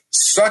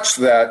such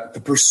that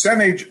the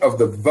percentage of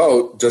the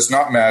vote does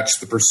not match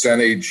the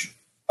percentage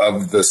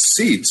of the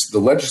seats, the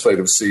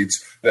legislative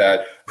seats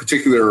that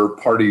particular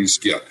parties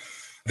get.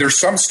 There's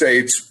some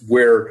states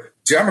where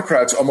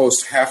Democrats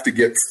almost have to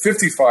get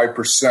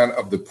 55%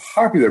 of the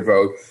popular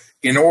vote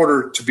in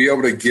order to be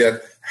able to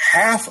get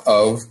half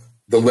of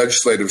the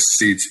legislative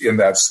seats in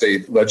that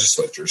state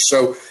legislature.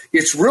 So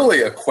it's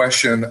really a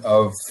question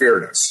of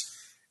fairness.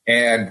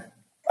 And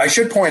I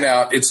should point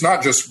out, it's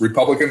not just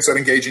Republicans that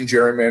engage in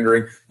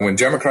gerrymandering. When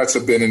Democrats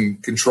have been in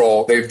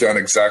control, they've done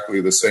exactly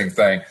the same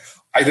thing.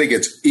 I think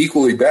it's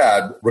equally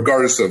bad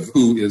regardless of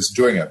who is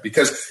doing it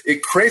because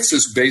it creates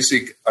this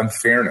basic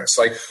unfairness.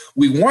 Like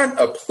we want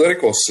a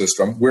political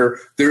system where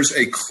there's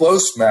a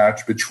close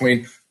match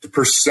between the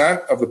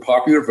percent of the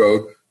popular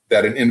vote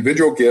that an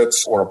individual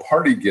gets or a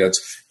party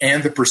gets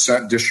and the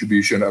percent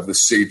distribution of the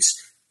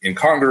seats in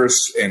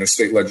Congress and in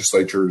state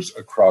legislatures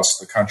across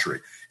the country.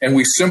 And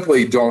we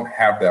simply don't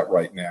have that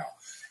right now.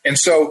 And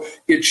so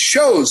it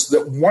shows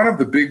that one of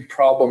the big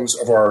problems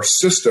of our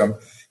system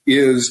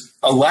is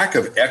a lack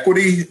of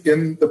equity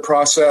in the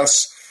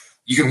process.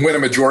 You can win a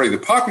majority of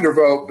the popular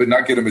vote, but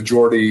not get a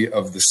majority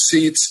of the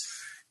seats.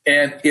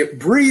 And it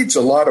breeds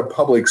a lot of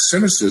public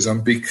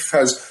cynicism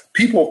because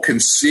people can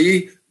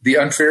see the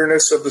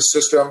unfairness of the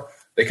system.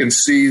 They can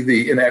see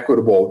the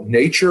inequitable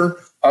nature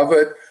of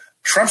it.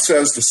 Trump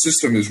says the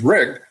system is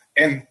rigged.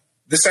 And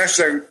this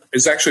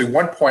is actually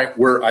one point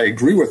where I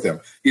agree with him.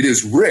 It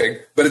is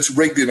rigged, but it's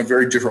rigged in a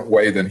very different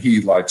way than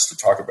he likes to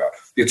talk about.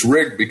 It's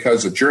rigged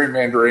because of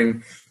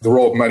gerrymandering, the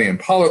role of money in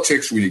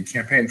politics. We need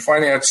campaign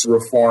finance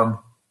reform.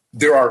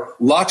 There are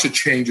lots of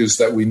changes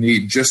that we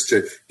need just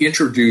to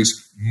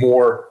introduce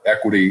more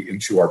equity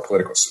into our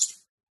political system.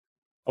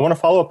 I want to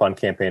follow up on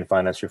campaign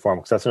finance reform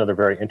because that's another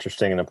very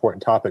interesting and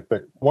important topic.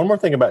 But one more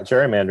thing about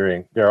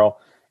gerrymandering, Daryl,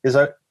 is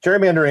that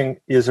gerrymandering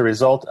is a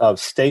result of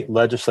state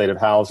legislative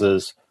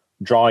houses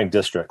drawing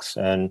districts.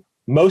 And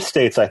most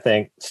states, I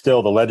think,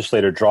 still the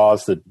legislator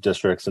draws the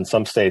districts. In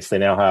some states, they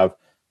now have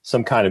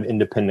some kind of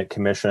independent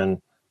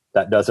commission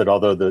that does it,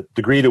 although the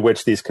degree to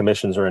which these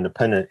commissions are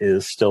independent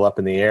is still up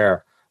in the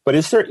air. But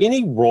is there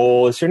any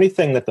role, is there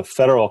anything that the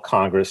federal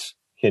Congress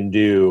can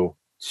do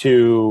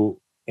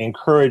to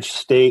encourage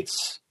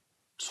states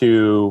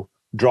to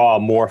draw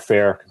more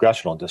fair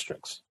congressional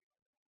districts?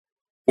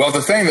 Well,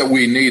 the thing that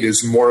we need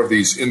is more of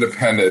these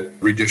independent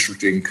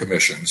redistricting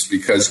commissions,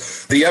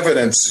 because the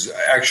evidence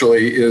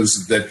actually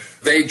is that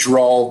they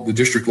draw the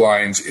district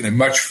lines in a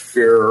much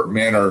fairer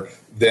manner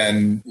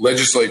than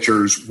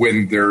legislatures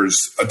when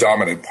there's a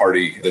dominant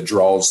party that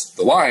draws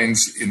the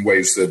lines in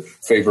ways that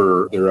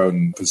favor their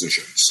own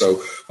position.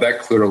 So that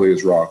clearly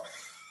is wrong.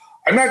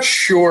 I'm not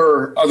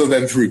sure, other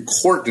than through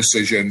court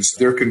decisions,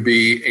 there can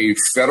be a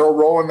federal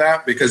role in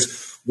that,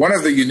 because one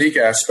of the unique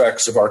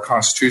aspects of our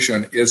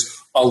Constitution is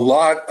a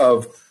lot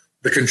of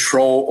the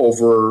control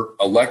over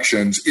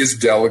elections is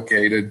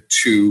delegated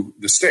to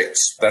the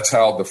states. That's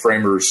how the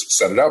framers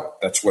set it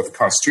up. That's what the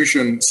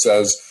Constitution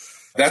says.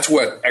 That's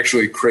what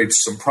actually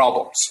creates some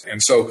problems.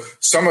 And so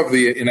some of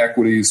the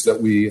inequities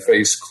that we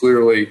face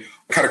clearly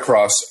cut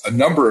across a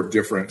number of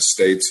different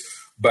states,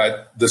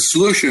 but the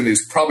solution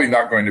is probably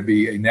not going to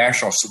be a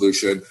national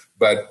solution,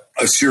 but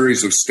a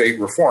series of state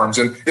reforms.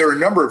 And there are a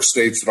number of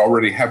states that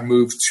already have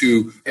moved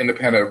to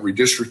independent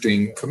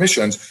redistricting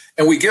commissions,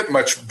 and we get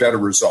much better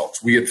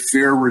results. We get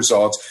fair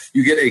results.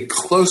 You get a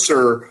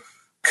closer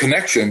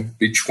connection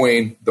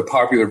between the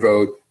popular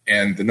vote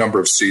and the number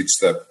of seats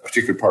that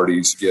particular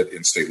parties get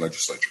in state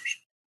legislatures.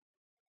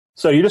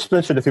 So you just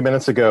mentioned a few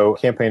minutes ago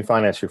campaign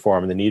finance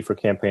reform and the need for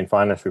campaign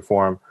finance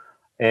reform.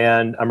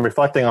 And I'm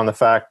reflecting on the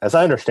fact, as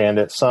I understand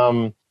it,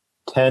 some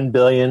 $10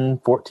 billion,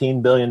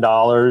 $14 billion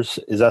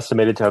is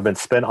estimated to have been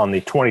spent on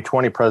the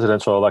 2020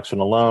 presidential election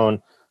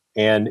alone.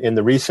 And in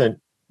the recent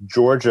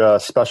Georgia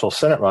special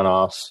Senate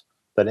runoffs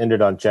that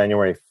ended on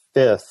January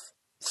 5th,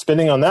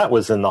 spending on that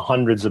was in the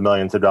hundreds of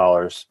millions of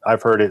dollars.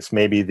 I've heard it's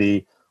maybe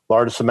the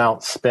largest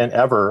amount spent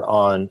ever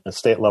on a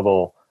state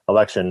level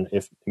election,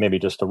 if maybe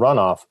just a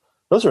runoff.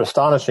 Those are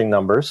astonishing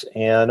numbers.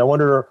 And I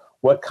wonder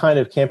what kind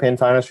of campaign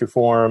finance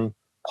reform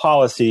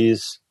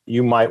policies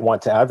you might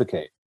want to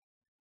advocate.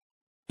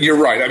 You're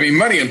right. I mean,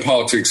 money in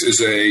politics is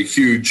a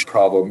huge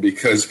problem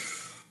because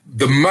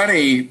the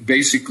money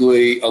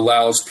basically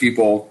allows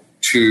people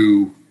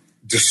to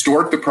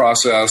distort the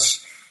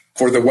process,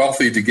 for the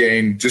wealthy to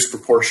gain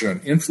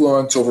disproportionate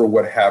influence over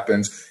what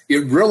happens.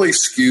 It really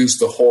skews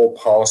the whole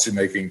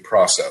policymaking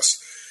process.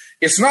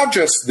 It's not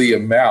just the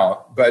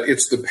amount, but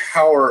it's the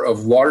power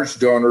of large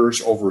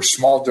donors over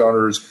small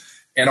donors,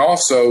 and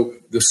also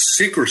the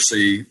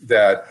secrecy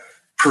that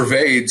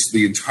pervades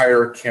the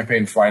entire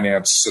campaign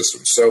finance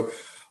system. So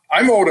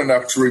I'm old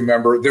enough to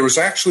remember there was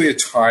actually a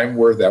time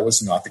where that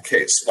was not the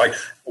case. Like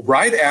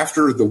right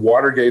after the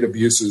Watergate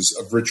abuses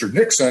of Richard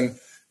Nixon,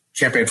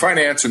 campaign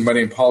finance and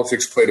money in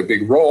politics played a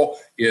big role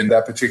in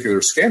that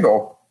particular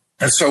scandal.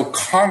 And so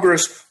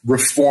Congress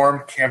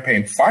reformed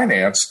campaign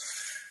finance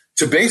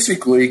to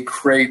basically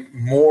create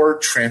more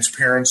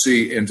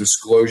transparency and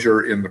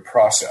disclosure in the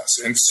process.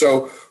 And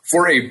so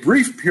for a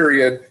brief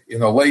period in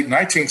the late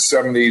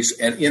 1970s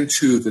and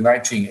into the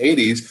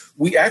 1980s,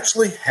 we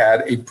actually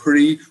had a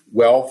pretty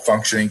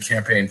well-functioning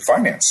campaign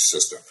finance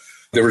system.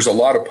 There was a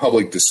lot of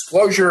public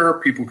disclosure.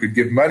 People could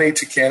give money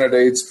to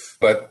candidates,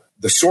 but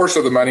the source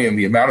of the money and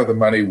the amount of the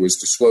money was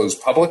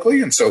disclosed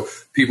publicly. And so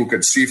people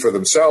could see for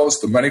themselves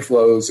the money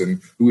flows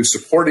and who is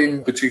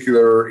supporting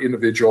particular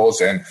individuals.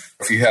 And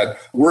if you had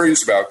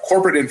worries about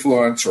corporate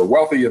influence or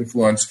wealthy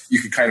influence, you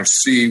could kind of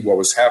see what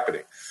was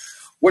happening.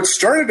 What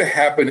started to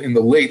happen in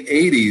the late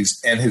 80s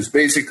and has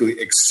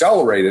basically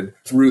accelerated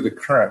through the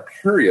current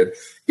period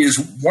is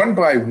one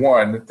by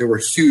one, there were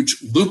huge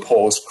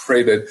loopholes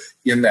created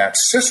in that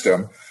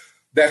system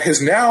that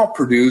has now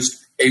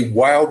produced a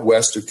wild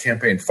west of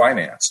campaign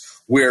finance,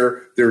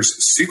 where there's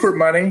secret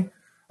money,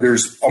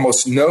 there's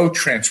almost no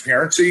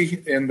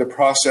transparency in the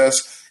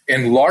process,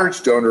 And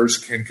large donors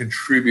can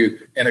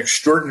contribute an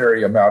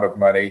extraordinary amount of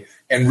money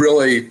and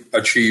really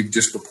achieve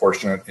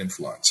disproportionate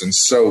influence. And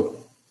so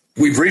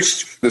we've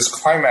reached this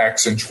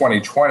climax in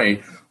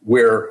 2020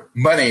 where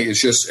money is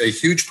just a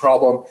huge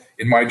problem.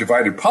 In my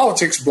Divided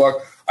Politics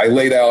book, I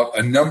laid out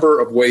a number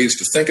of ways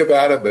to think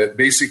about it, but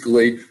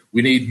basically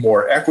we need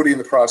more equity in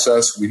the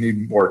process. We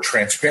need more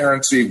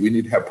transparency. We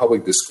need to have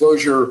public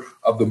disclosure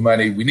of the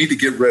money. We need to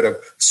get rid of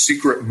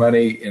secret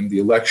money in the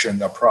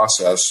election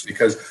process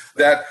because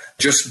that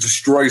just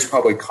destroys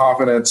public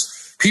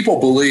confidence. People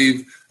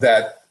believe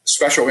that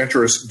special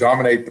interests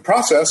dominate the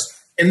process,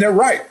 and they're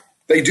right.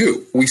 They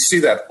do. We see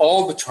that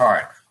all the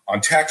time. On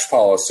tax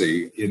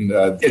policy, in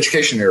the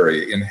education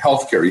area, in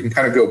healthcare. You can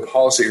kind of go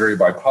policy area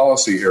by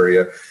policy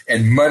area,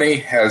 and money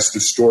has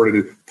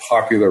distorted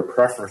popular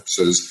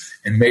preferences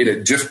and made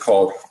it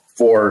difficult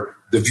for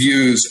the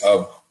views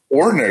of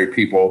ordinary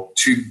people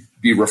to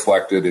be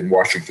reflected in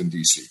Washington,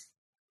 D.C.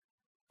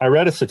 I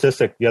read a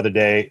statistic the other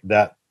day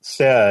that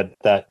said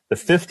that the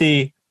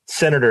 50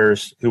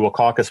 senators who will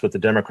caucus with the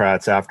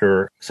Democrats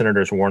after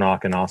Senators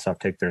Warnock and Ossoff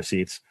take their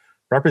seats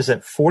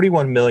represent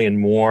 41 million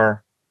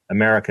more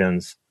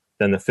Americans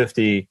than the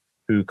 50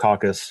 who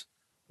caucus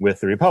with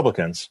the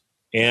Republicans.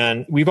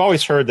 And we've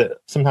always heard that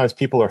sometimes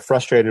people are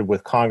frustrated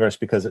with Congress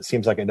because it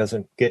seems like it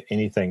doesn't get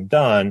anything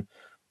done.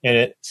 And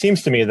it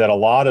seems to me that a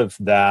lot of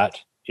that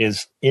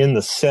is in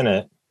the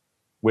Senate,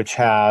 which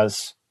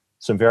has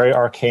some very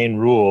arcane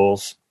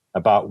rules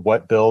about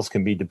what bills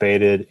can be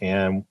debated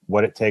and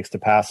what it takes to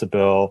pass a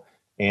bill.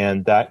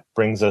 And that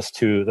brings us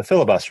to the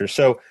filibuster.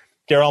 So,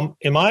 Daryl,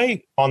 am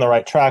I on the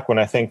right track when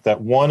I think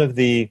that one of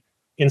the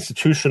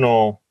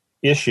institutional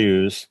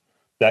issues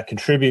that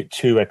contribute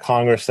to a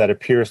Congress that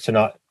appears to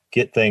not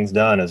get things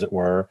done, as it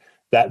were,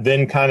 that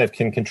then kind of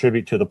can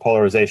contribute to the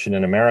polarization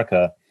in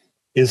America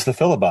is the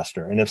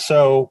filibuster? And if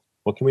so,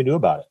 what can we do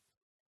about it?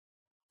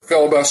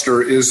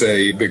 Filibuster is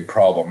a big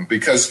problem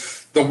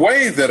because the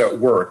way that it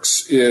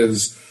works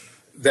is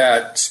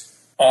that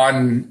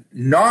on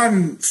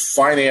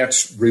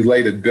non-finance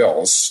related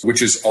bills,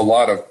 which is a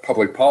lot of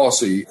public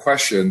policy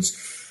questions,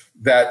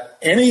 that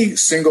any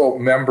single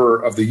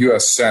member of the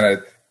U.S.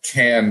 Senate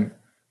can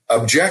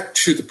object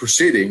to the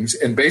proceedings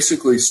and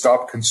basically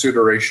stop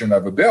consideration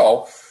of a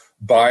bill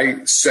by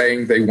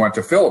saying they want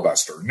to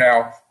filibuster.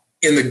 Now,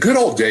 in the good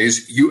old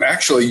days, you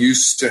actually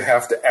used to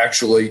have to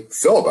actually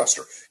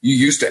filibuster. You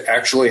used to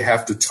actually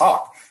have to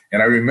talk.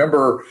 And I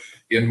remember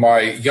in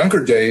my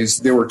younger days,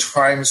 there were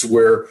times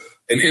where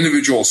an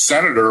individual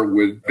senator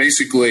would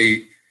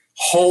basically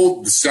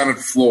hold the Senate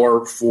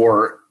floor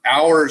for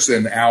hours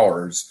and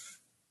hours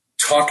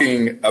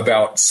talking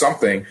about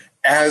something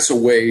as a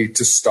way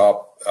to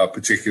stop a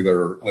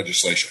particular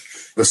legislation.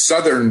 The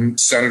Southern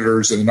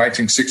senators in the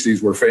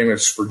 1960s were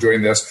famous for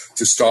doing this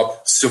to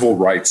stop civil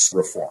rights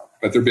reform.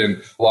 But there have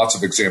been lots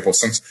of examples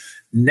since.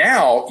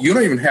 Now, you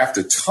don't even have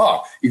to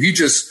talk. If you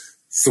just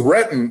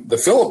threaten the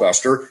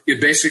filibuster,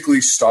 it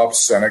basically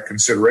stops Senate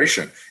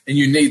consideration. And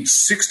you need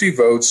 60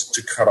 votes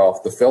to cut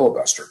off the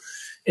filibuster.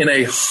 In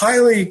a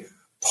highly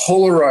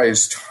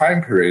polarized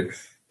time period,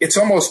 it's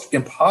almost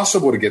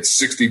impossible to get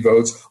 60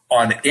 votes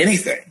on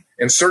anything.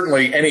 And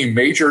certainly any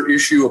major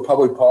issue of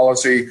public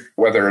policy,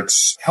 whether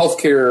it's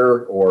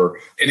healthcare or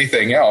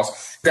anything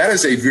else, that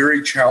is a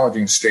very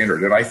challenging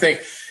standard. And I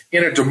think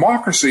in a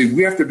democracy,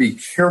 we have to be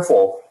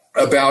careful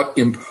about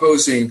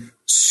imposing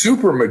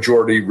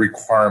supermajority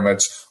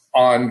requirements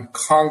on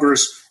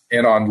Congress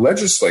and on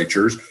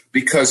legislatures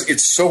because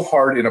it's so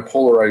hard in a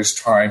polarized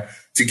time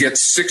to get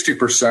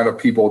 60% of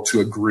people to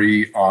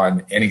agree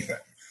on anything.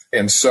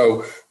 And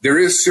so there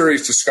is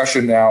serious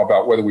discussion now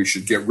about whether we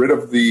should get rid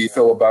of the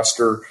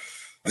filibuster.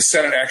 The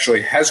Senate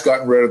actually has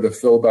gotten rid of the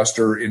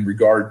filibuster in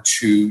regard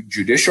to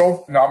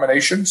judicial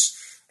nominations.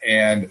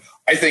 And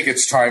I think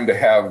it's time to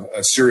have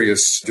a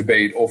serious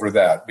debate over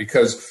that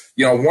because,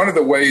 you know, one of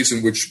the ways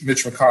in which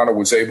Mitch McConnell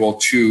was able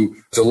to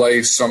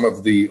delay some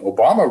of the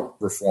Obama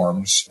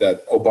reforms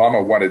that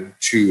Obama wanted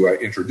to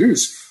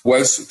introduce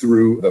was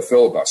through the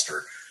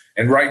filibuster.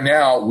 And right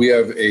now we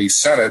have a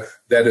Senate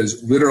that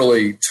is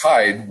literally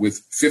tied with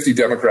 50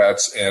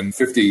 Democrats and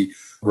 50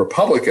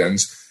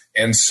 Republicans.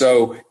 And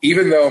so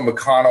even though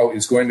McConnell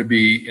is going to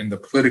be in the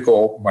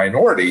political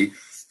minority,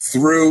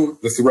 through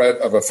the threat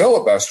of a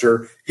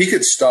filibuster, he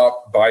could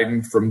stop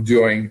Biden from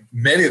doing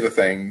many of the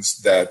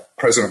things that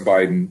President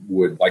Biden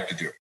would like to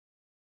do.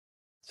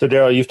 So,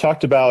 Daryl, you've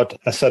talked about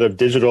a set of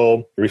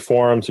digital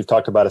reforms. You've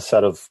talked about a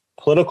set of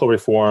political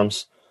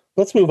reforms.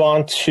 Let's move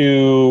on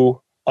to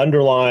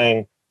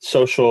underlying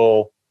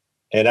social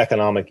and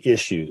economic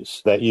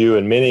issues that you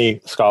and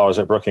many scholars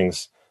at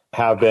Brookings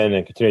have been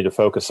and continue to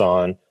focus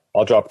on.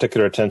 I'll draw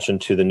particular attention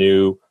to the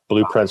new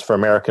Blueprints for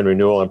American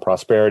Renewal and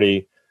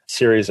Prosperity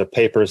series of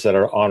papers that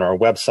are on our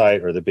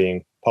website or they're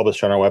being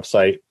published on our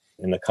website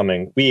in the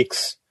coming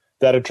weeks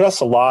that address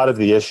a lot of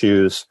the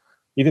issues,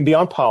 even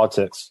beyond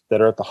politics,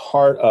 that are at the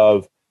heart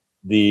of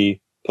the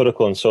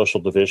political and social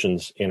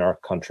divisions in our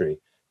country.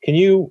 Can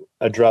you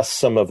address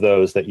some of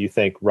those that you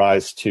think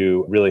rise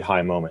to a really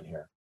high moment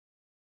here?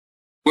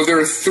 Well, there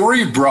are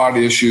three broad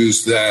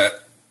issues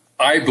that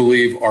I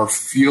believe are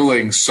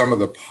fueling some of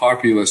the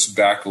populist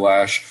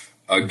backlash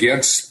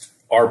against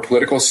our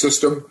political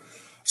system.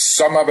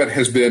 Some of it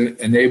has been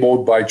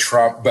enabled by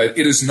Trump, but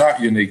it is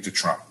not unique to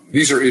Trump.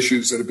 These are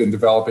issues that have been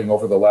developing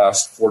over the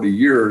last 40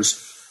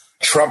 years.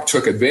 Trump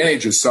took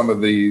advantage of some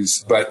of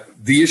these, but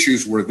the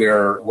issues were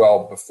there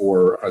well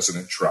before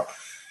President Trump.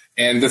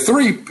 And the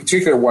three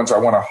particular ones I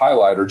want to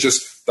highlight are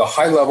just the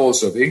high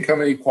levels of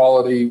income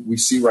inequality we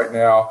see right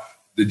now,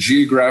 the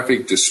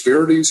geographic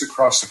disparities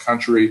across the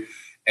country,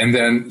 and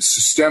then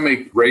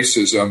systemic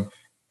racism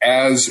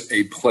as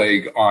a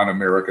plague on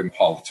American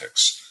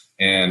politics.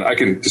 And I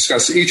can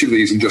discuss each of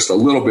these in just a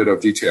little bit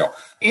of detail.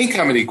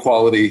 Income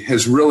inequality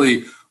has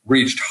really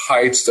reached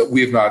heights that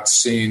we have not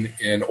seen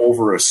in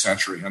over a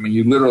century. I mean,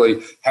 you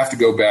literally have to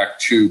go back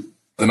to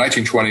the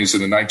 1920s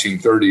and the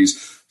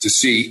 1930s to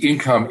see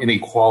income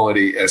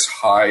inequality as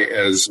high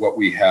as what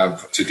we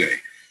have today.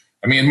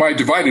 I mean, in my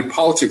Divided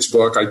Politics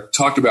book, I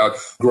talked about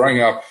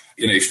growing up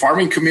in a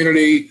farming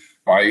community.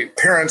 My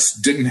parents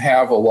didn't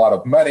have a lot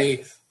of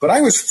money, but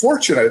I was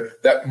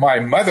fortunate that my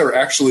mother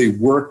actually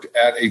worked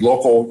at a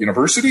local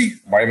university,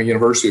 Miami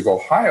University of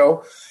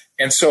Ohio.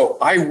 And so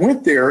I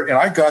went there and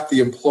I got the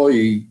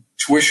employee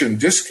tuition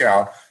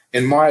discount.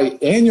 And my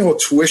annual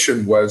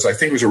tuition was, I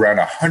think it was around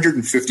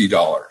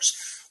 $150,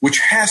 which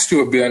has to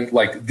have been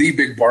like the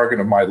big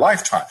bargain of my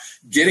lifetime.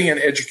 Getting an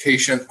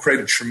education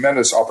created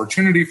tremendous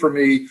opportunity for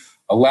me,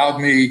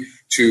 allowed me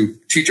to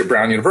teach at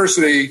Brown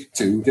University,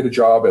 to get a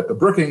job at the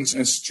Brookings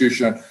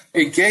Institution.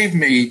 It gave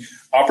me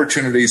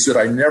opportunities that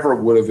I never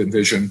would have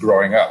envisioned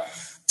growing up.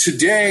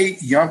 Today,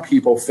 young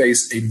people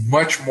face a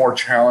much more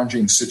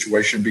challenging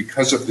situation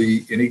because of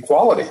the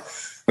inequality.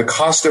 The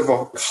cost of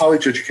a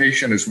college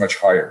education is much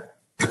higher.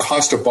 The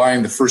cost of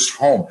buying the first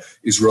home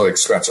is really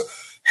expensive.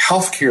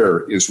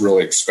 Healthcare is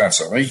really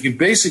expensive. I mean, you can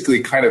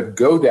basically kind of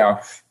go down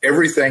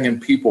everything in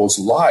people's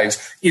lives.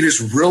 It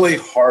is really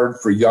hard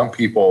for young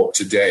people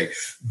today.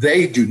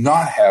 They do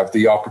not have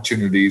the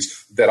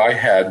opportunities that I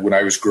had when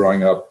I was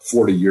growing up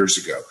 40 years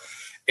ago.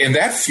 And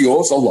that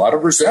fuels a lot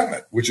of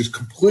resentment, which is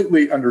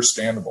completely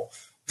understandable.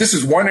 This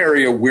is one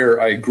area where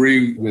I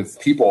agree with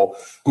people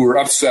who are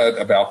upset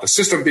about the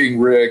system being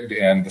rigged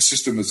and the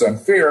system is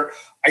unfair.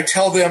 I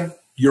tell them,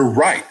 you're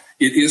right.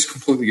 It is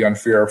completely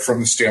unfair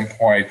from the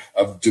standpoint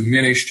of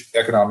diminished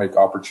economic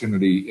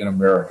opportunity in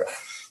America.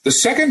 The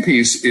second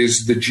piece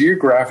is the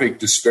geographic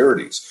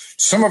disparities.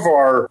 Some of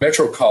our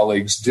Metro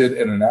colleagues did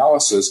an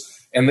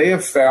analysis, and they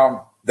have found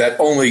that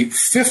only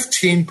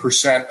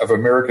 15% of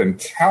American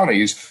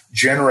counties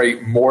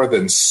generate more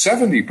than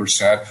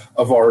 70%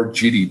 of our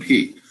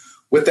GDP.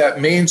 What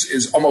that means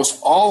is almost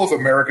all of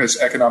America's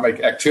economic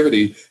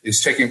activity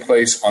is taking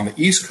place on the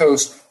East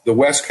Coast, the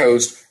West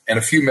Coast, and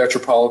a few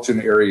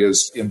metropolitan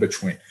areas in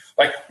between.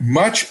 Like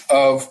much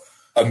of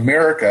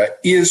America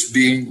is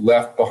being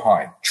left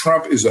behind.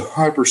 Trump is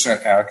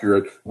 100%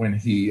 accurate when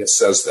he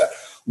says that.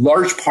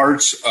 Large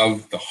parts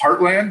of the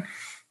heartland,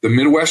 the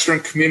Midwestern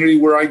community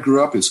where I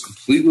grew up, is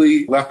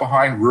completely left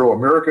behind. Rural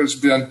America has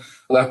been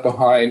left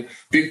behind.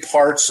 Big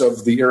parts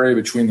of the area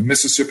between the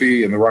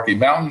Mississippi and the Rocky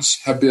Mountains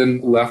have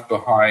been left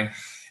behind.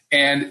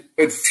 And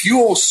it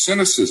fuels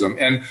cynicism.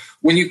 And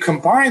when you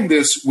combine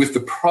this with the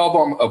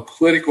problem of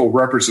political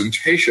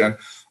representation,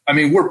 I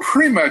mean, we're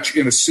pretty much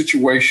in a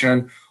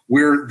situation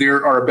where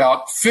there are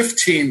about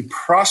 15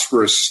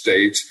 prosperous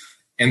states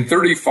and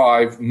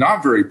 35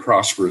 not very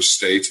prosperous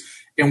states.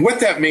 And what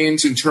that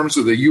means in terms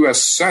of the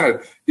U.S.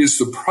 Senate is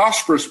the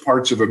prosperous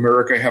parts of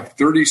America have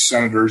 30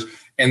 senators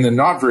and the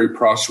not very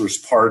prosperous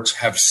parts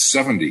have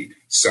 70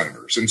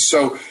 senators. And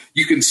so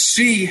you can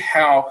see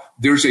how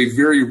there's a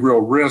very real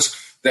risk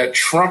that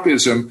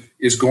Trumpism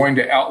is going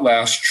to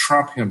outlast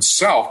Trump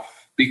himself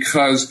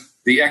because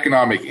the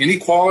economic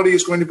inequality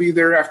is going to be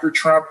there after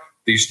Trump.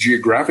 These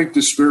geographic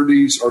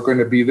disparities are going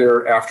to be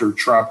there after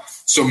Trump.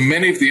 So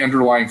many of the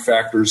underlying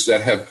factors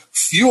that have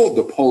fueled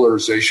the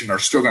polarization are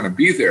still going to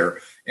be there.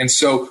 And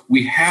so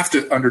we have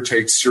to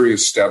undertake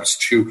serious steps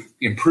to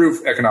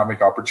improve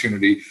economic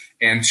opportunity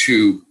and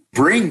to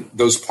bring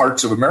those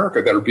parts of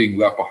America that are being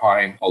left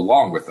behind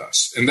along with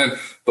us. And then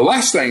the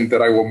last thing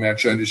that I will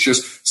mention is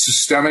just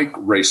systemic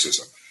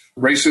racism.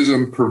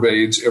 Racism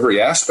pervades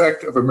every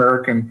aspect of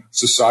American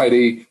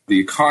society, the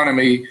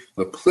economy,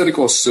 the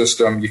political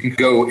system. You can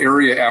go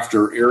area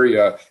after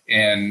area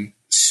and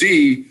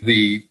see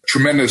the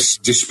tremendous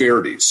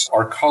disparities.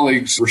 Our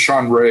colleagues,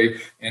 Rashawn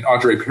Ray and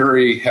Andre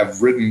Perry,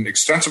 have written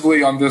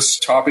extensively on this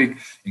topic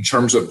in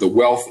terms of the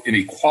wealth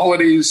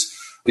inequalities,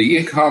 the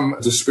income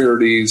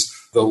disparities,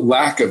 the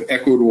lack of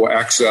equitable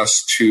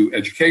access to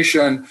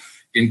education.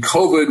 In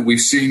COVID, we've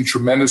seen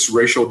tremendous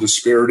racial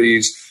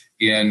disparities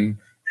in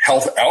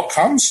health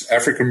outcomes.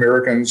 African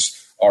Americans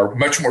are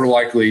much more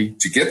likely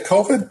to get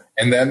COVID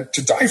and then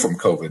to die from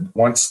COVID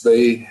once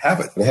they have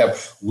it. They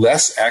have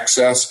less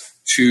access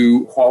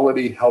to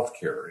quality health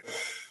care.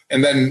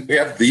 And then we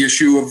have the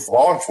issue of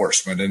law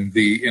enforcement and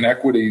the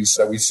inequities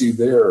that we see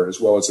there, as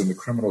well as in the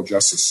criminal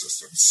justice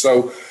system.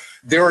 So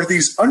there are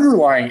these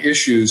underlying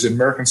issues in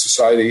American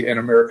society and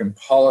American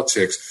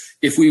politics.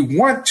 If we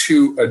want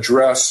to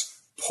address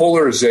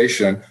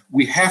polarization,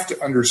 we have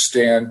to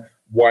understand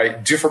why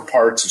different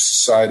parts of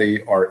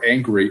society are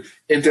angry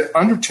and to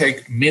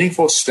undertake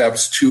meaningful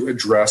steps to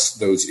address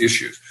those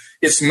issues.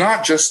 It's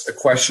not just a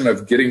question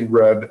of getting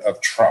rid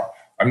of Trump.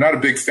 I'm not a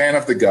big fan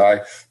of the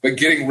guy, but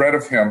getting rid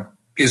of him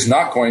is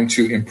not going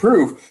to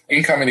improve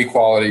income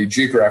inequality,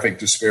 geographic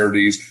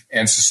disparities,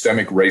 and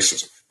systemic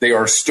racism. They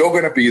are still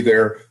going to be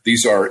there.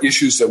 These are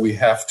issues that we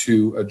have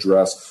to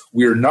address.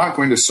 We are not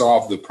going to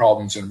solve the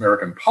problems in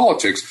American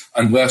politics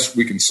unless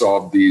we can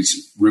solve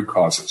these root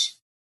causes.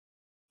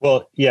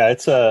 Well, yeah,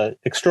 it's an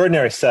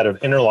extraordinary set of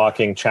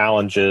interlocking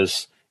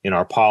challenges in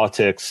our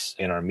politics,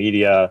 in our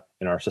media,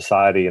 in our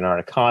society, in our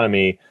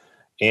economy.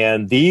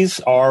 And these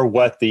are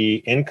what the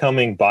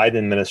incoming Biden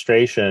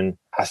administration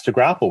has to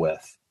grapple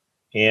with.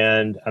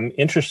 And I'm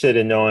interested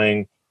in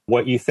knowing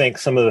what you think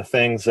some of the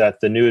things that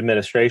the new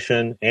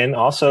administration and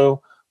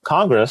also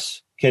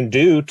Congress can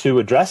do to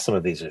address some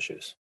of these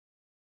issues.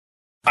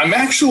 I'm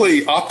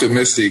actually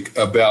optimistic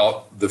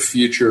about the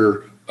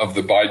future of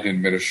the Biden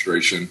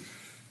administration,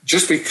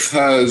 just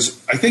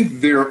because I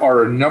think there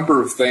are a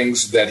number of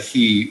things that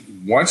he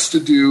wants to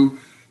do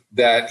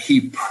that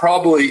he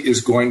probably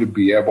is going to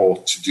be able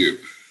to do.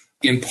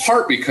 In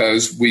part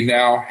because we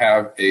now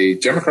have a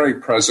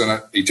Democratic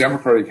president, a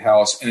Democratic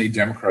House, and a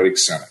Democratic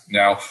Senate.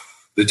 Now,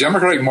 the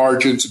Democratic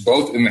margins,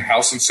 both in the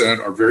House and Senate,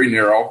 are very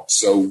narrow,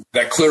 so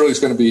that clearly is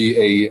going to be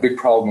a big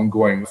problem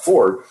going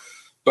forward.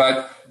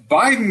 But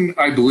Biden,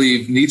 I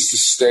believe, needs to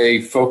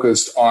stay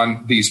focused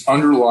on these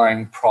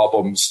underlying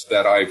problems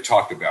that I've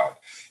talked about.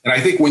 And I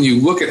think when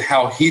you look at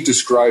how he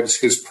describes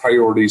his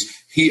priorities,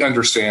 he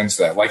understands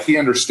that. Like, he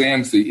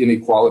understands the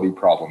inequality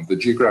problem, the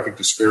geographic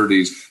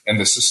disparities, and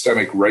the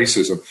systemic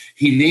racism.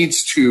 He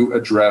needs to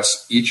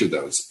address each of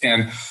those.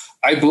 And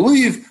I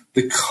believe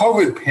the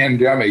COVID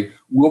pandemic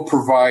will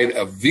provide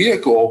a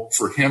vehicle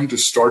for him to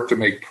start to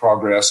make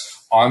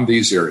progress on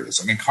these areas.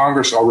 I mean,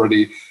 Congress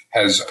already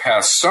has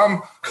passed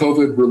some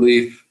COVID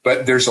relief,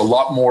 but there's a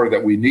lot more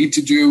that we need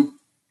to do.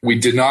 We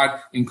did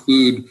not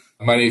include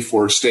money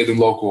for state and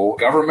local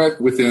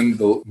government within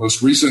the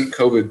most recent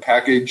COVID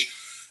package.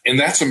 And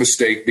that's a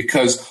mistake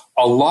because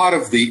a lot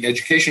of the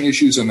education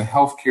issues and the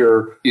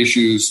healthcare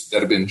issues that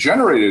have been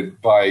generated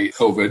by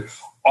COVID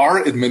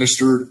are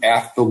administered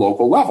at the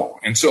local level.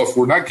 And so if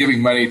we're not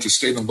giving money to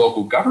state and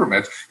local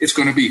government, it's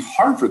going to be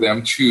hard for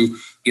them to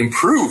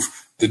improve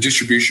the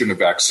distribution of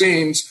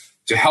vaccines,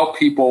 to help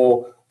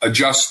people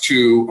adjust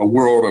to a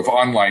world of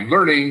online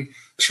learning,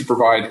 to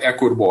provide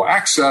equitable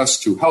access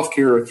to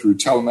healthcare through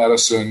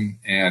telemedicine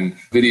and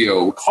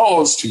video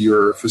calls to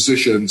your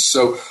physicians.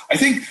 So I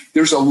think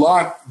there's a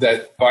lot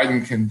that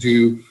Biden can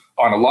do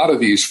on a lot of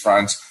these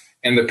fronts,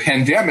 and the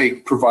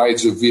pandemic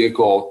provides a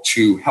vehicle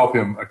to help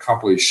him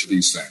accomplish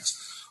these things.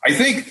 I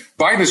think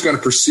Biden is going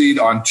to proceed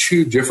on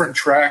two different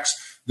tracks.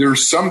 There are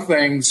some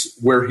things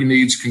where he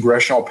needs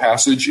congressional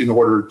passage in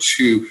order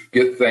to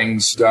get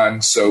things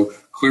done. So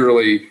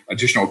clearly,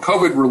 additional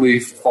COVID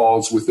relief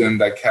falls within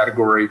that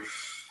category.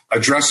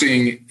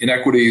 Addressing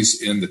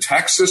inequities in the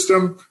tax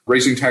system,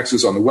 raising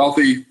taxes on the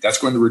wealthy, that's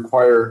going to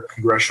require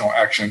congressional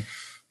action.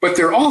 But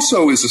there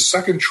also is a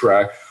second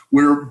track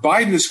where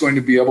Biden is going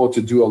to be able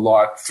to do a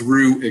lot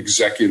through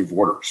executive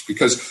orders,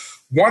 because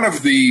one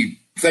of the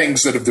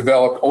things that have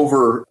developed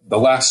over the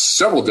last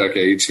several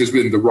decades has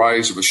been the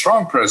rise of a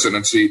strong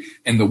presidency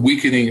and the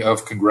weakening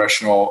of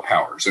congressional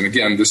powers. And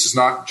again, this is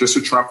not just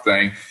a Trump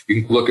thing.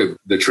 You can look at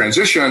the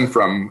transition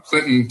from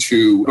Clinton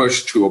to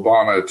Bush to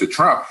Obama to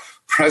Trump.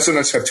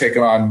 Presidents have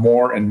taken on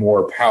more and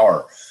more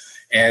power.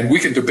 And we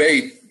can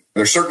debate,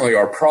 there certainly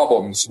are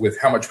problems with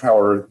how much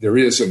power there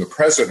is in the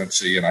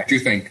presidency. And I do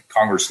think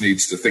Congress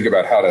needs to think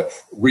about how to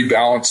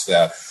rebalance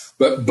that.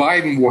 But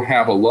Biden will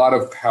have a lot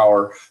of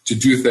power to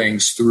do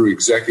things through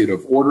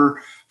executive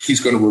order. He's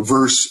going to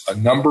reverse a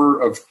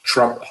number of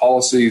Trump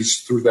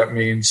policies through that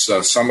means.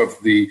 Some of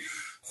the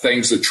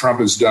things that Trump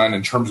has done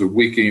in terms of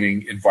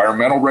weakening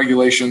environmental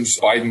regulations,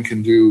 Biden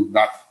can do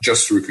not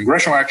just through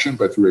congressional action,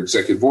 but through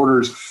executive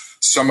orders.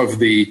 Some of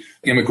the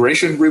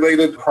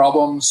immigration-related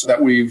problems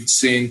that we've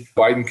seen,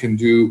 Biden can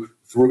do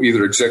through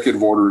either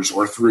executive orders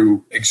or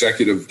through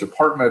executive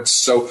departments.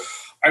 So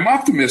I'm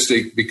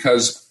optimistic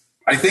because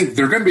I think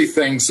there are going to be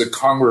things that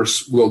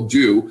Congress will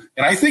do.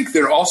 And I think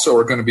there also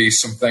are going to be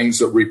some things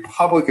that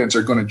Republicans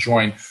are going to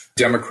join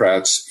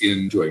Democrats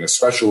in doing,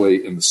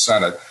 especially in the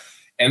Senate.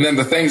 And then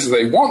the things that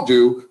they won't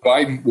do,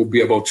 Biden will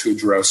be able to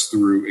address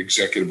through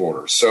executive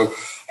orders. So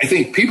I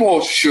think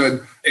people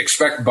should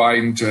expect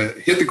Biden to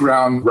hit the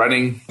ground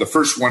running the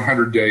first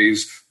 100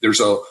 days. There's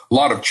a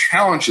lot of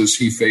challenges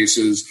he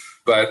faces,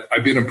 but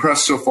I've been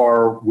impressed so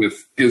far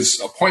with his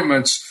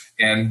appointments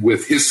and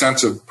with his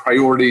sense of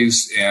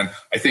priorities. And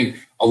I think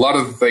a lot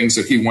of the things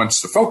that he wants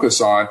to focus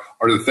on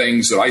are the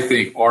things that I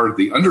think are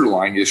the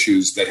underlying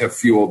issues that have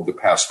fueled the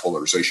past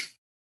polarization.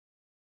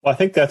 Well, I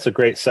think that's a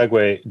great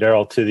segue,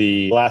 Daryl, to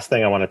the last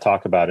thing I want to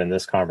talk about in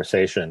this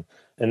conversation,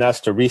 and that's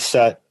to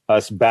reset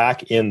us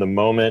back in the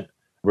moment.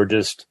 We're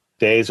just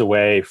days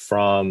away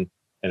from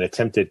an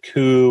attempted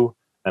coup,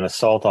 an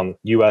assault on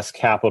U.S.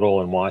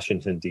 Capitol in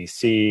Washington,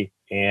 D.C.,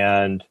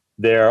 and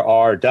there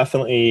are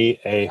definitely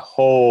a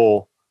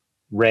whole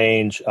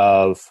range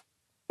of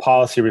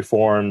policy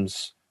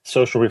reforms,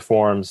 social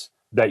reforms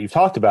that you've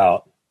talked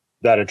about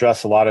that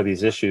address a lot of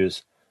these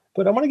issues.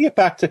 But I want to get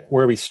back to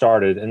where we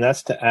started, and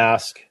that's to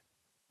ask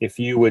if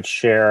you would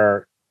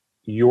share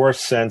your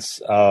sense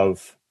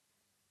of,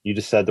 you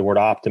just said the word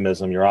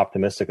optimism, you're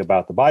optimistic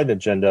about the Biden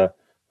agenda,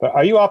 but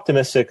are you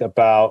optimistic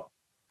about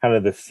kind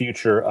of the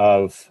future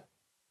of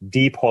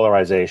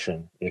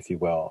depolarization, if you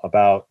will,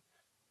 about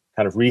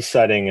kind of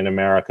resetting in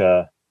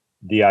America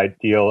the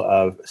ideal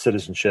of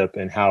citizenship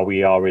and how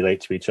we all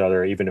relate to each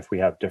other, even if we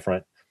have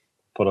different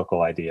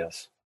political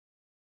ideas?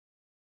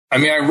 I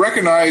mean, I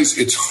recognize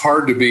it's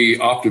hard to be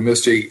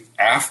optimistic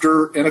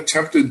after an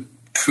attempted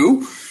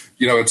coup.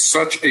 You know, it's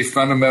such a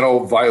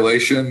fundamental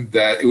violation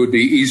that it would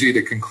be easy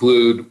to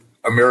conclude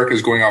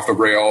America's going off the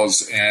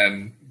rails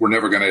and we're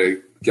never going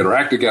to get our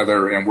act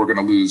together and we're going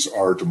to lose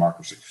our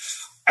democracy.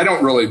 I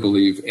don't really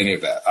believe any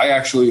of that. I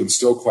actually am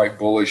still quite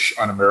bullish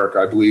on America.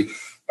 I believe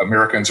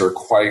Americans are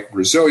quite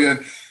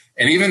resilient.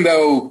 And even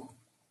though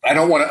I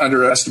don't want to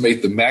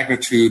underestimate the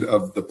magnitude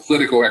of the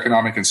political,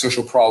 economic, and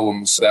social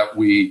problems that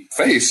we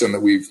face and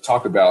that we've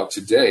talked about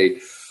today,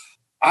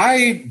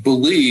 I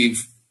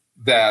believe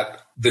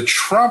that the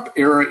Trump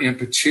era in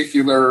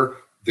particular,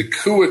 the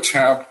coup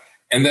attempt,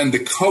 and then the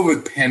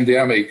COVID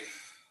pandemic,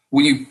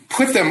 when you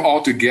put them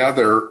all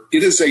together,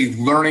 it is a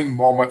learning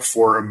moment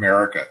for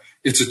America.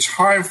 It's a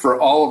time for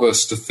all of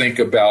us to think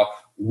about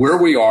where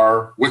we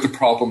are, what the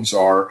problems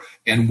are,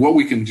 and what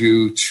we can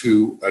do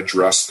to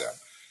address them.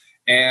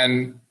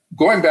 And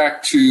going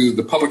back to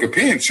the public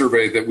opinion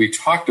survey that we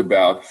talked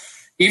about,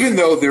 even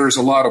though there's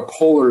a lot of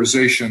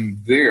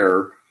polarization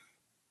there,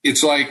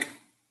 it's like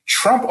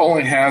Trump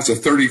only has a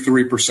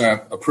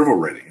 33% approval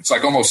rating. It's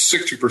like almost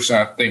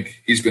 60%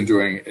 think he's been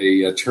doing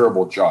a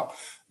terrible job.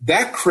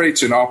 That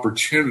creates an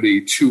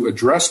opportunity to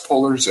address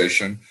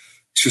polarization,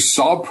 to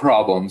solve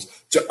problems,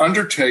 to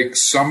undertake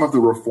some of the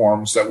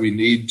reforms that we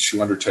need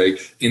to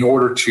undertake in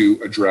order to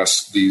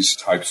address these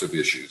types of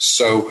issues.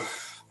 So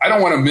I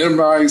don't want to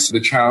minimize the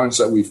challenge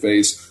that we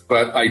face,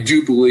 but I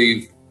do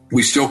believe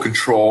we still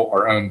control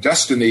our own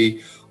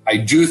destiny. I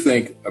do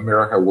think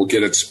America will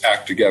get its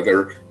act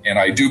together, and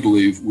I do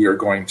believe we are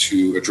going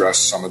to address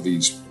some of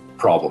these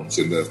problems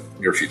in the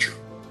near future.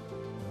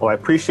 Well, I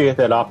appreciate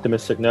that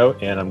optimistic note,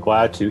 and I'm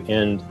glad to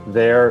end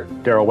there.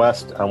 Darrell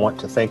West, I want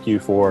to thank you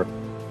for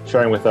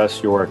sharing with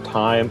us your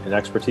time and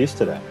expertise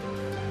today.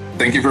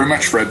 Thank you very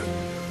much, Fred.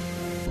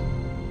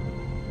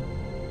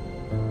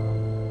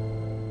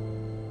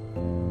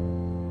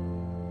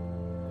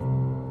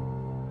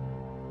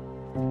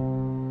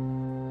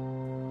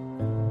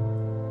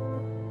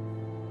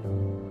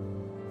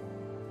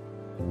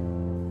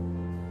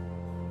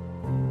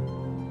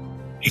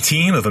 A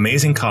team of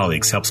amazing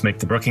colleagues helps make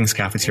the Brookings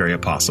Cafeteria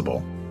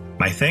possible.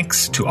 My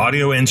thanks to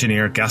audio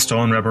engineer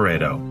Gaston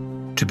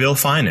Reboredo, to Bill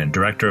Finan,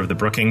 director of the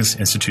Brookings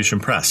Institution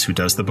Press, who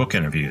does the book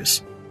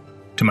interviews,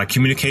 to my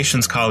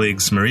communications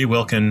colleagues Marie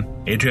Wilkin,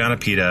 Adriana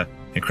Pita,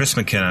 and Chris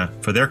McKenna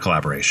for their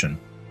collaboration,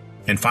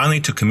 and finally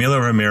to Camila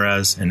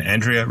Ramirez and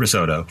Andrea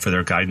Risotto for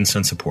their guidance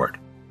and support.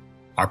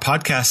 Our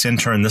podcast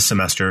intern this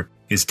semester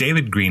is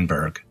David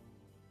Greenberg.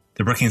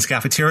 The Brookings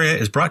Cafeteria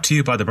is brought to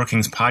you by the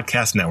Brookings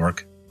Podcast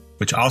Network,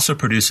 which also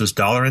produces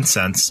Dollar and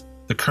Cents,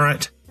 The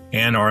Current,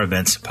 and our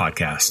events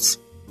podcasts.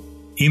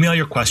 Email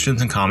your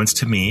questions and comments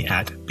to me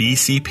at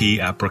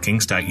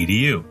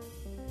bcp@brookings.edu.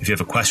 If you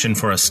have a question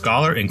for a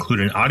scholar,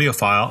 include an audio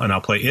file and I'll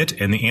play it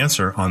and the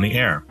answer on the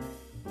air.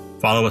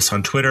 Follow us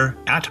on Twitter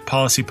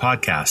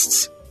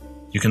 @PolicyPodcasts.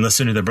 You can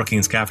listen to the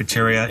Brookings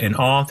Cafeteria in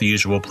all the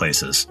usual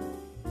places.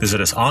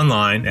 Visit us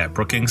online at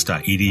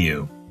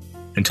brookings.edu.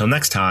 Until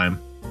next time,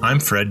 I'm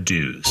Fred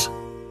Dews.